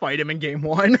trying to fight him in game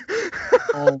 1.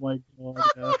 Oh, my God.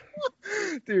 Yeah.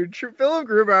 Dude, Philip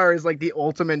Grubauer is like the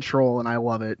ultimate troll, and I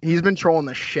love it. He's been trolling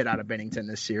the shit out of Binnington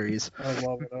this series. I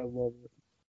love it.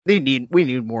 We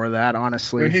need more of that,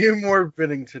 honestly. We need more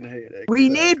Binnington hate. We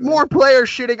need more players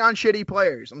shitting on shitty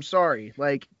players. I'm sorry.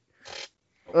 Like,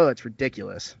 oh, it's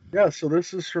ridiculous. Yeah, so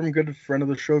this is from good friend of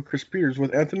the show, Chris Peters.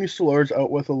 With Anthony Stolarz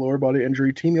out with a lower body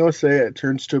injury, Team USA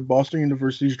turns to Boston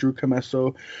University's Drew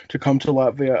Commesso to come to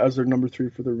Latvia as their number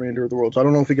 3 for the remainder of the world. So I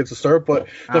don't know if he gets a start, but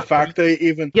the fact they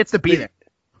even gets to be there.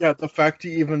 Yeah, the fact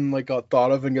he even like got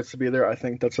thought of and gets to be there, I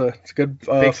think it's a good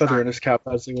feather in his cap,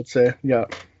 as they would say. Yeah.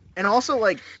 And also,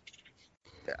 like,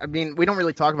 I mean, we don't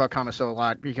really talk about Commesso a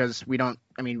lot because we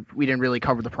didn't really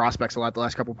cover the prospects a lot the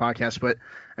last couple of podcasts, but,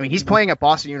 I mean, he's playing at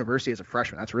Boston University as a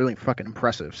freshman. That's really fucking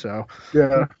impressive, so.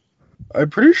 Yeah. I'm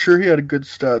pretty sure he had good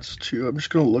stats, too. I'm just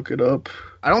going to look it up.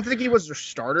 I don't think he was a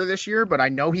starter this year, but I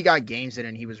know he got games in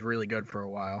and he was really good for a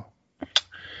while.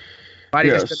 Might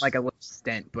have just been like a little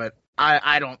stint, but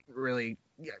I don't really.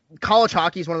 College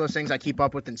hockey is one of those things I keep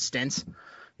up with in stints.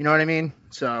 You know what I mean?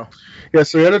 So. Yeah,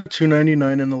 so he had a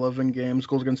 .299 in 11 games,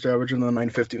 goals against average, and then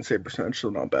 .950 save percentage, so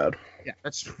not bad. Yeah,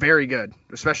 that's very good,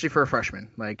 especially for a freshman.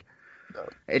 Like,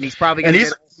 and he's probably going to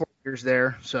get 4 years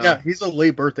there. So. Yeah, he's a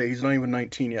late birthday. He's not even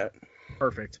 19 yet.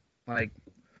 Perfect. Like,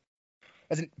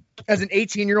 as an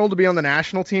 18-year-old to be on the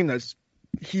national team, that's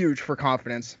huge for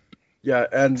confidence. Yeah,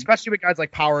 and especially with guys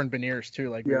like Power and Beniers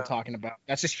too, like we were talking about.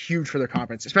 That's just huge for their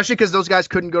confidence, especially because those guys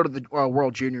couldn't go to the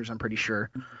World Juniors. I'm pretty sure,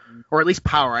 or at least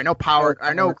Power. I know Power.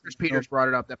 I know Chris Peters brought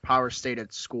it up that Power stayed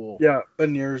at school. Yeah,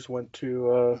 Beniers went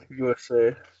to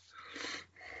USA.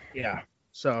 Yeah.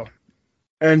 So.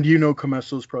 And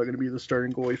Commesso is probably going to be the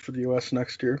starting goalie for the U.S.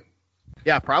 next year.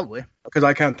 Yeah, probably. Because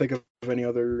I can't think of any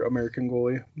other American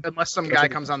goalie. Unless some guy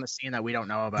comes on the scene that we don't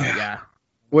know about. Yeah.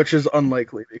 Which is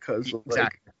unlikely because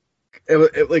exactly.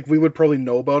 Like we would probably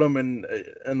know about him and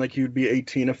like he would be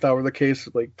 18 if that were the case.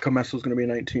 Like Comesso's going to be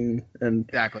 19 and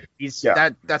exactly. He's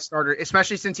that starter,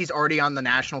 especially since he's already on the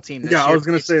national team this year. I was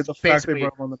going to say the fact they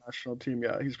brought him on the national team.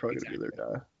 Yeah, he's probably going to be their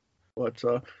guy. But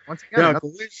once again,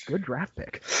 good draft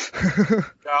pick.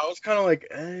 I was kind of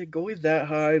like, goalie's that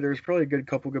high. There's probably a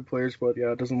couple good players, but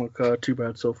yeah, it doesn't look too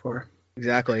bad so far.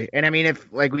 Exactly. And I mean,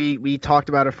 if like we talked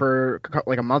about it for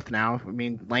like a month now, I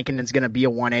mean, Lankinen's going to be a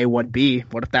 1A, 1B.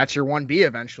 What if that's your 1B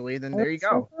eventually? Then there you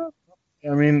go.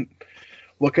 I mean,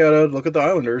 look at the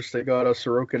Islanders. They got a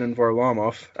Sorokin and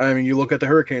Varlamov. I mean, you look at the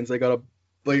Hurricanes. They got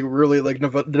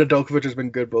Nedeljkovic has been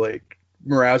good, but like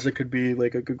Mrazek could be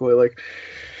like a good goalie. Like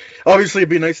obviously, it'd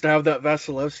be nice to have that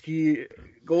Vasilevsky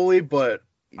goalie, but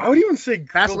I would even say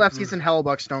Vasilevskys and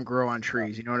Hellebucks don't grow on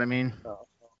trees. You know what I mean? No.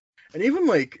 And even,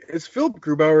 like, is Philip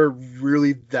Grubauer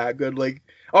really that good? Like,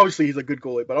 obviously he's a good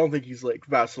goalie, but I don't think he's, like,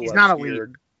 Vasilevsky. He's not elite.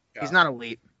 He's not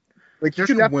elite. Like, there's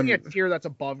definitely a tier that's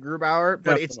above Grubauer,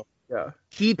 but definitely.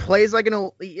 He plays like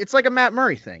it's like a Matt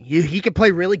Murray thing. He could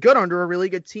play really good under a really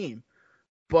good team,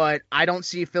 but I don't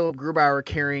see Philip Grubauer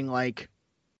carrying, like,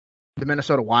 the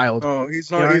Minnesota Wild. Oh,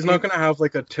 he's not. He's not going to have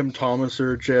like a Tim Thomas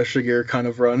or J.S. Shagir kind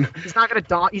of run. He's not going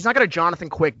to Jonathan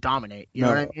Quick dominate. You know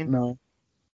what I mean? No.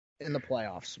 In the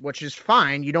playoffs, which is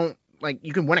fine. You don't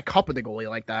you can win a cup with a goalie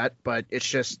like that, but it's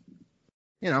just,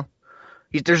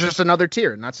 there's just another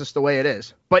tier, and that's just the way it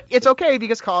is. But it's okay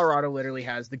because Colorado literally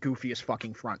has the goofiest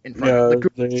fucking front in front of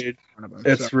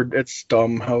them. It's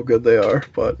dumb how good they are.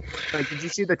 But like, did you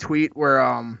see the tweet where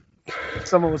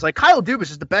Someone was like, Kyle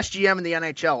Dubas is the best GM in the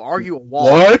NHL. Argue a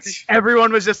wall. What?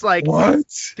 Everyone was just like, What?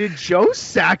 Did Joe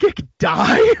Sakic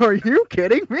die? Are you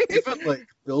kidding me? Even like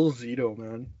Bill Zito,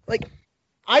 man. Like,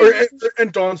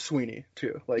 and Don Sweeney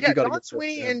too. Like, yeah, you gotta Don get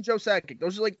Sweeney that, and Joe Sakic.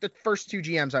 Those are like the first two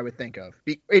GMs I would think of.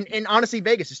 And honestly,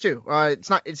 Vegas is too. It's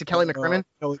a Kelly McCrimmon.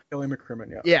 Kelly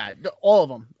McCrimmon, yeah. Yeah, all of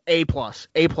them A plus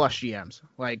GMs.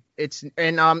 Like it's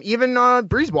and even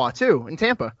Brisebois too in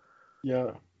Tampa.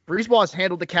 Yeah. Brisebois has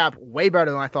handled the cap way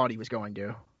better than I thought he was going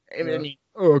to. I mean,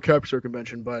 cap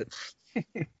circumvention, but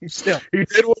still, he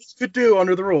did what he could do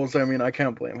under the rules. I mean, I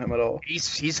can't blame him at all.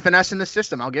 He's finessing the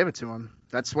system. I'll give it to him.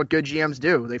 That's what good GMs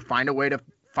do. They find a way to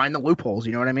find the loopholes.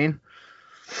 You know what I mean?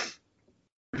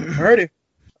 Alrighty,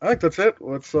 I think that's it.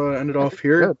 Let's end it off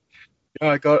here.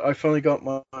 Yeah, I finally got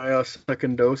my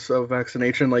second dose of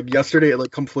vaccination. Like yesterday, it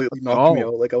like completely knocked me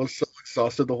out. Like I was so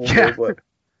exhausted the whole day, but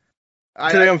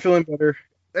today I'm feeling better.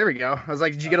 There we go. I was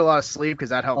like, did you get a lot of sleep?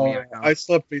 Because that helped me out. I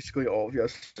slept basically all of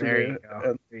yesterday. There you go.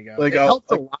 And, there you go. Like, it helps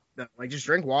a lot though. Like just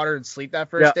drink water and sleep that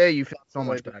first day. You feel so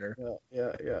much better.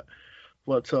 Yeah.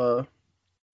 But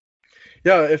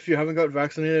yeah, if you haven't got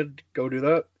vaccinated, go do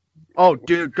that. Oh,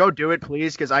 dude, go do it,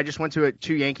 please. Because I just went to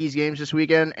 2 Yankees games this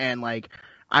weekend, and like,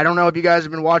 I don't know if you guys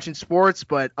have been watching sports,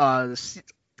 but the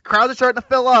crowds are starting to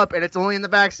fill up, and it's only in the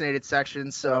vaccinated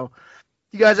section. So,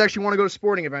 if you guys actually want to go to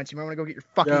sporting events, you might want to go get your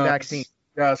fucking vaccine.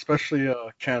 Yeah, especially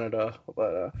Canada.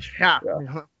 But yeah,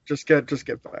 just get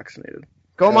vaccinated.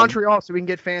 Go Montreal so we can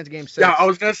get fans game 6. Yeah, I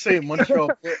was gonna say Montreal.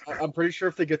 I'm pretty sure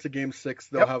if they get to game 6,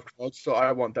 they'll have crowds. So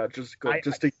I want that. Just go.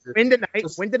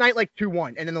 Win tonight like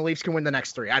 2-1, and then the Leafs can win the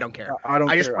next 3. I don't care. I don't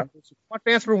care. Just want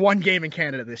fans for one game in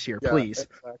Canada this year, please.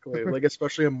 Exactly. Like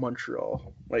especially in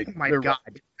Montreal. Like oh my God.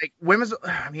 Like when's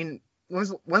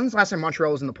the last time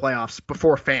Montreal was in the playoffs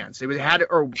before fans? Before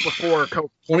COVID.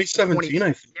 2017,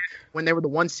 I think. When they were the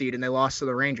 1 seed and they lost to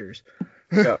the Rangers.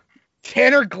 Yeah.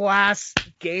 Tanner Glass,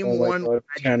 game 1. God,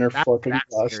 Tanner fucking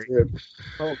Glass, dude.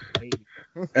 Oh, baby.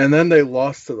 And then they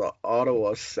lost to the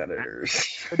Ottawa Senators.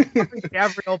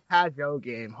 Gabriel Pajot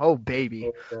game. Oh, baby.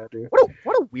 Oh, yeah,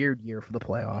 what a weird year for the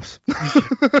playoffs.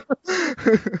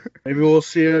 Maybe we'll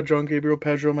see a John Gabriel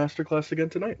Pajot masterclass again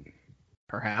tonight.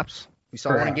 Perhaps. We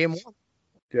saw one in game 1.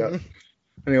 Yeah.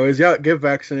 Anyways, get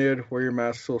vaccinated, wear your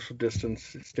mask, social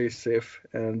distance, stay safe,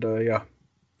 and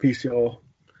peace, y'all.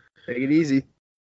 Take it easy.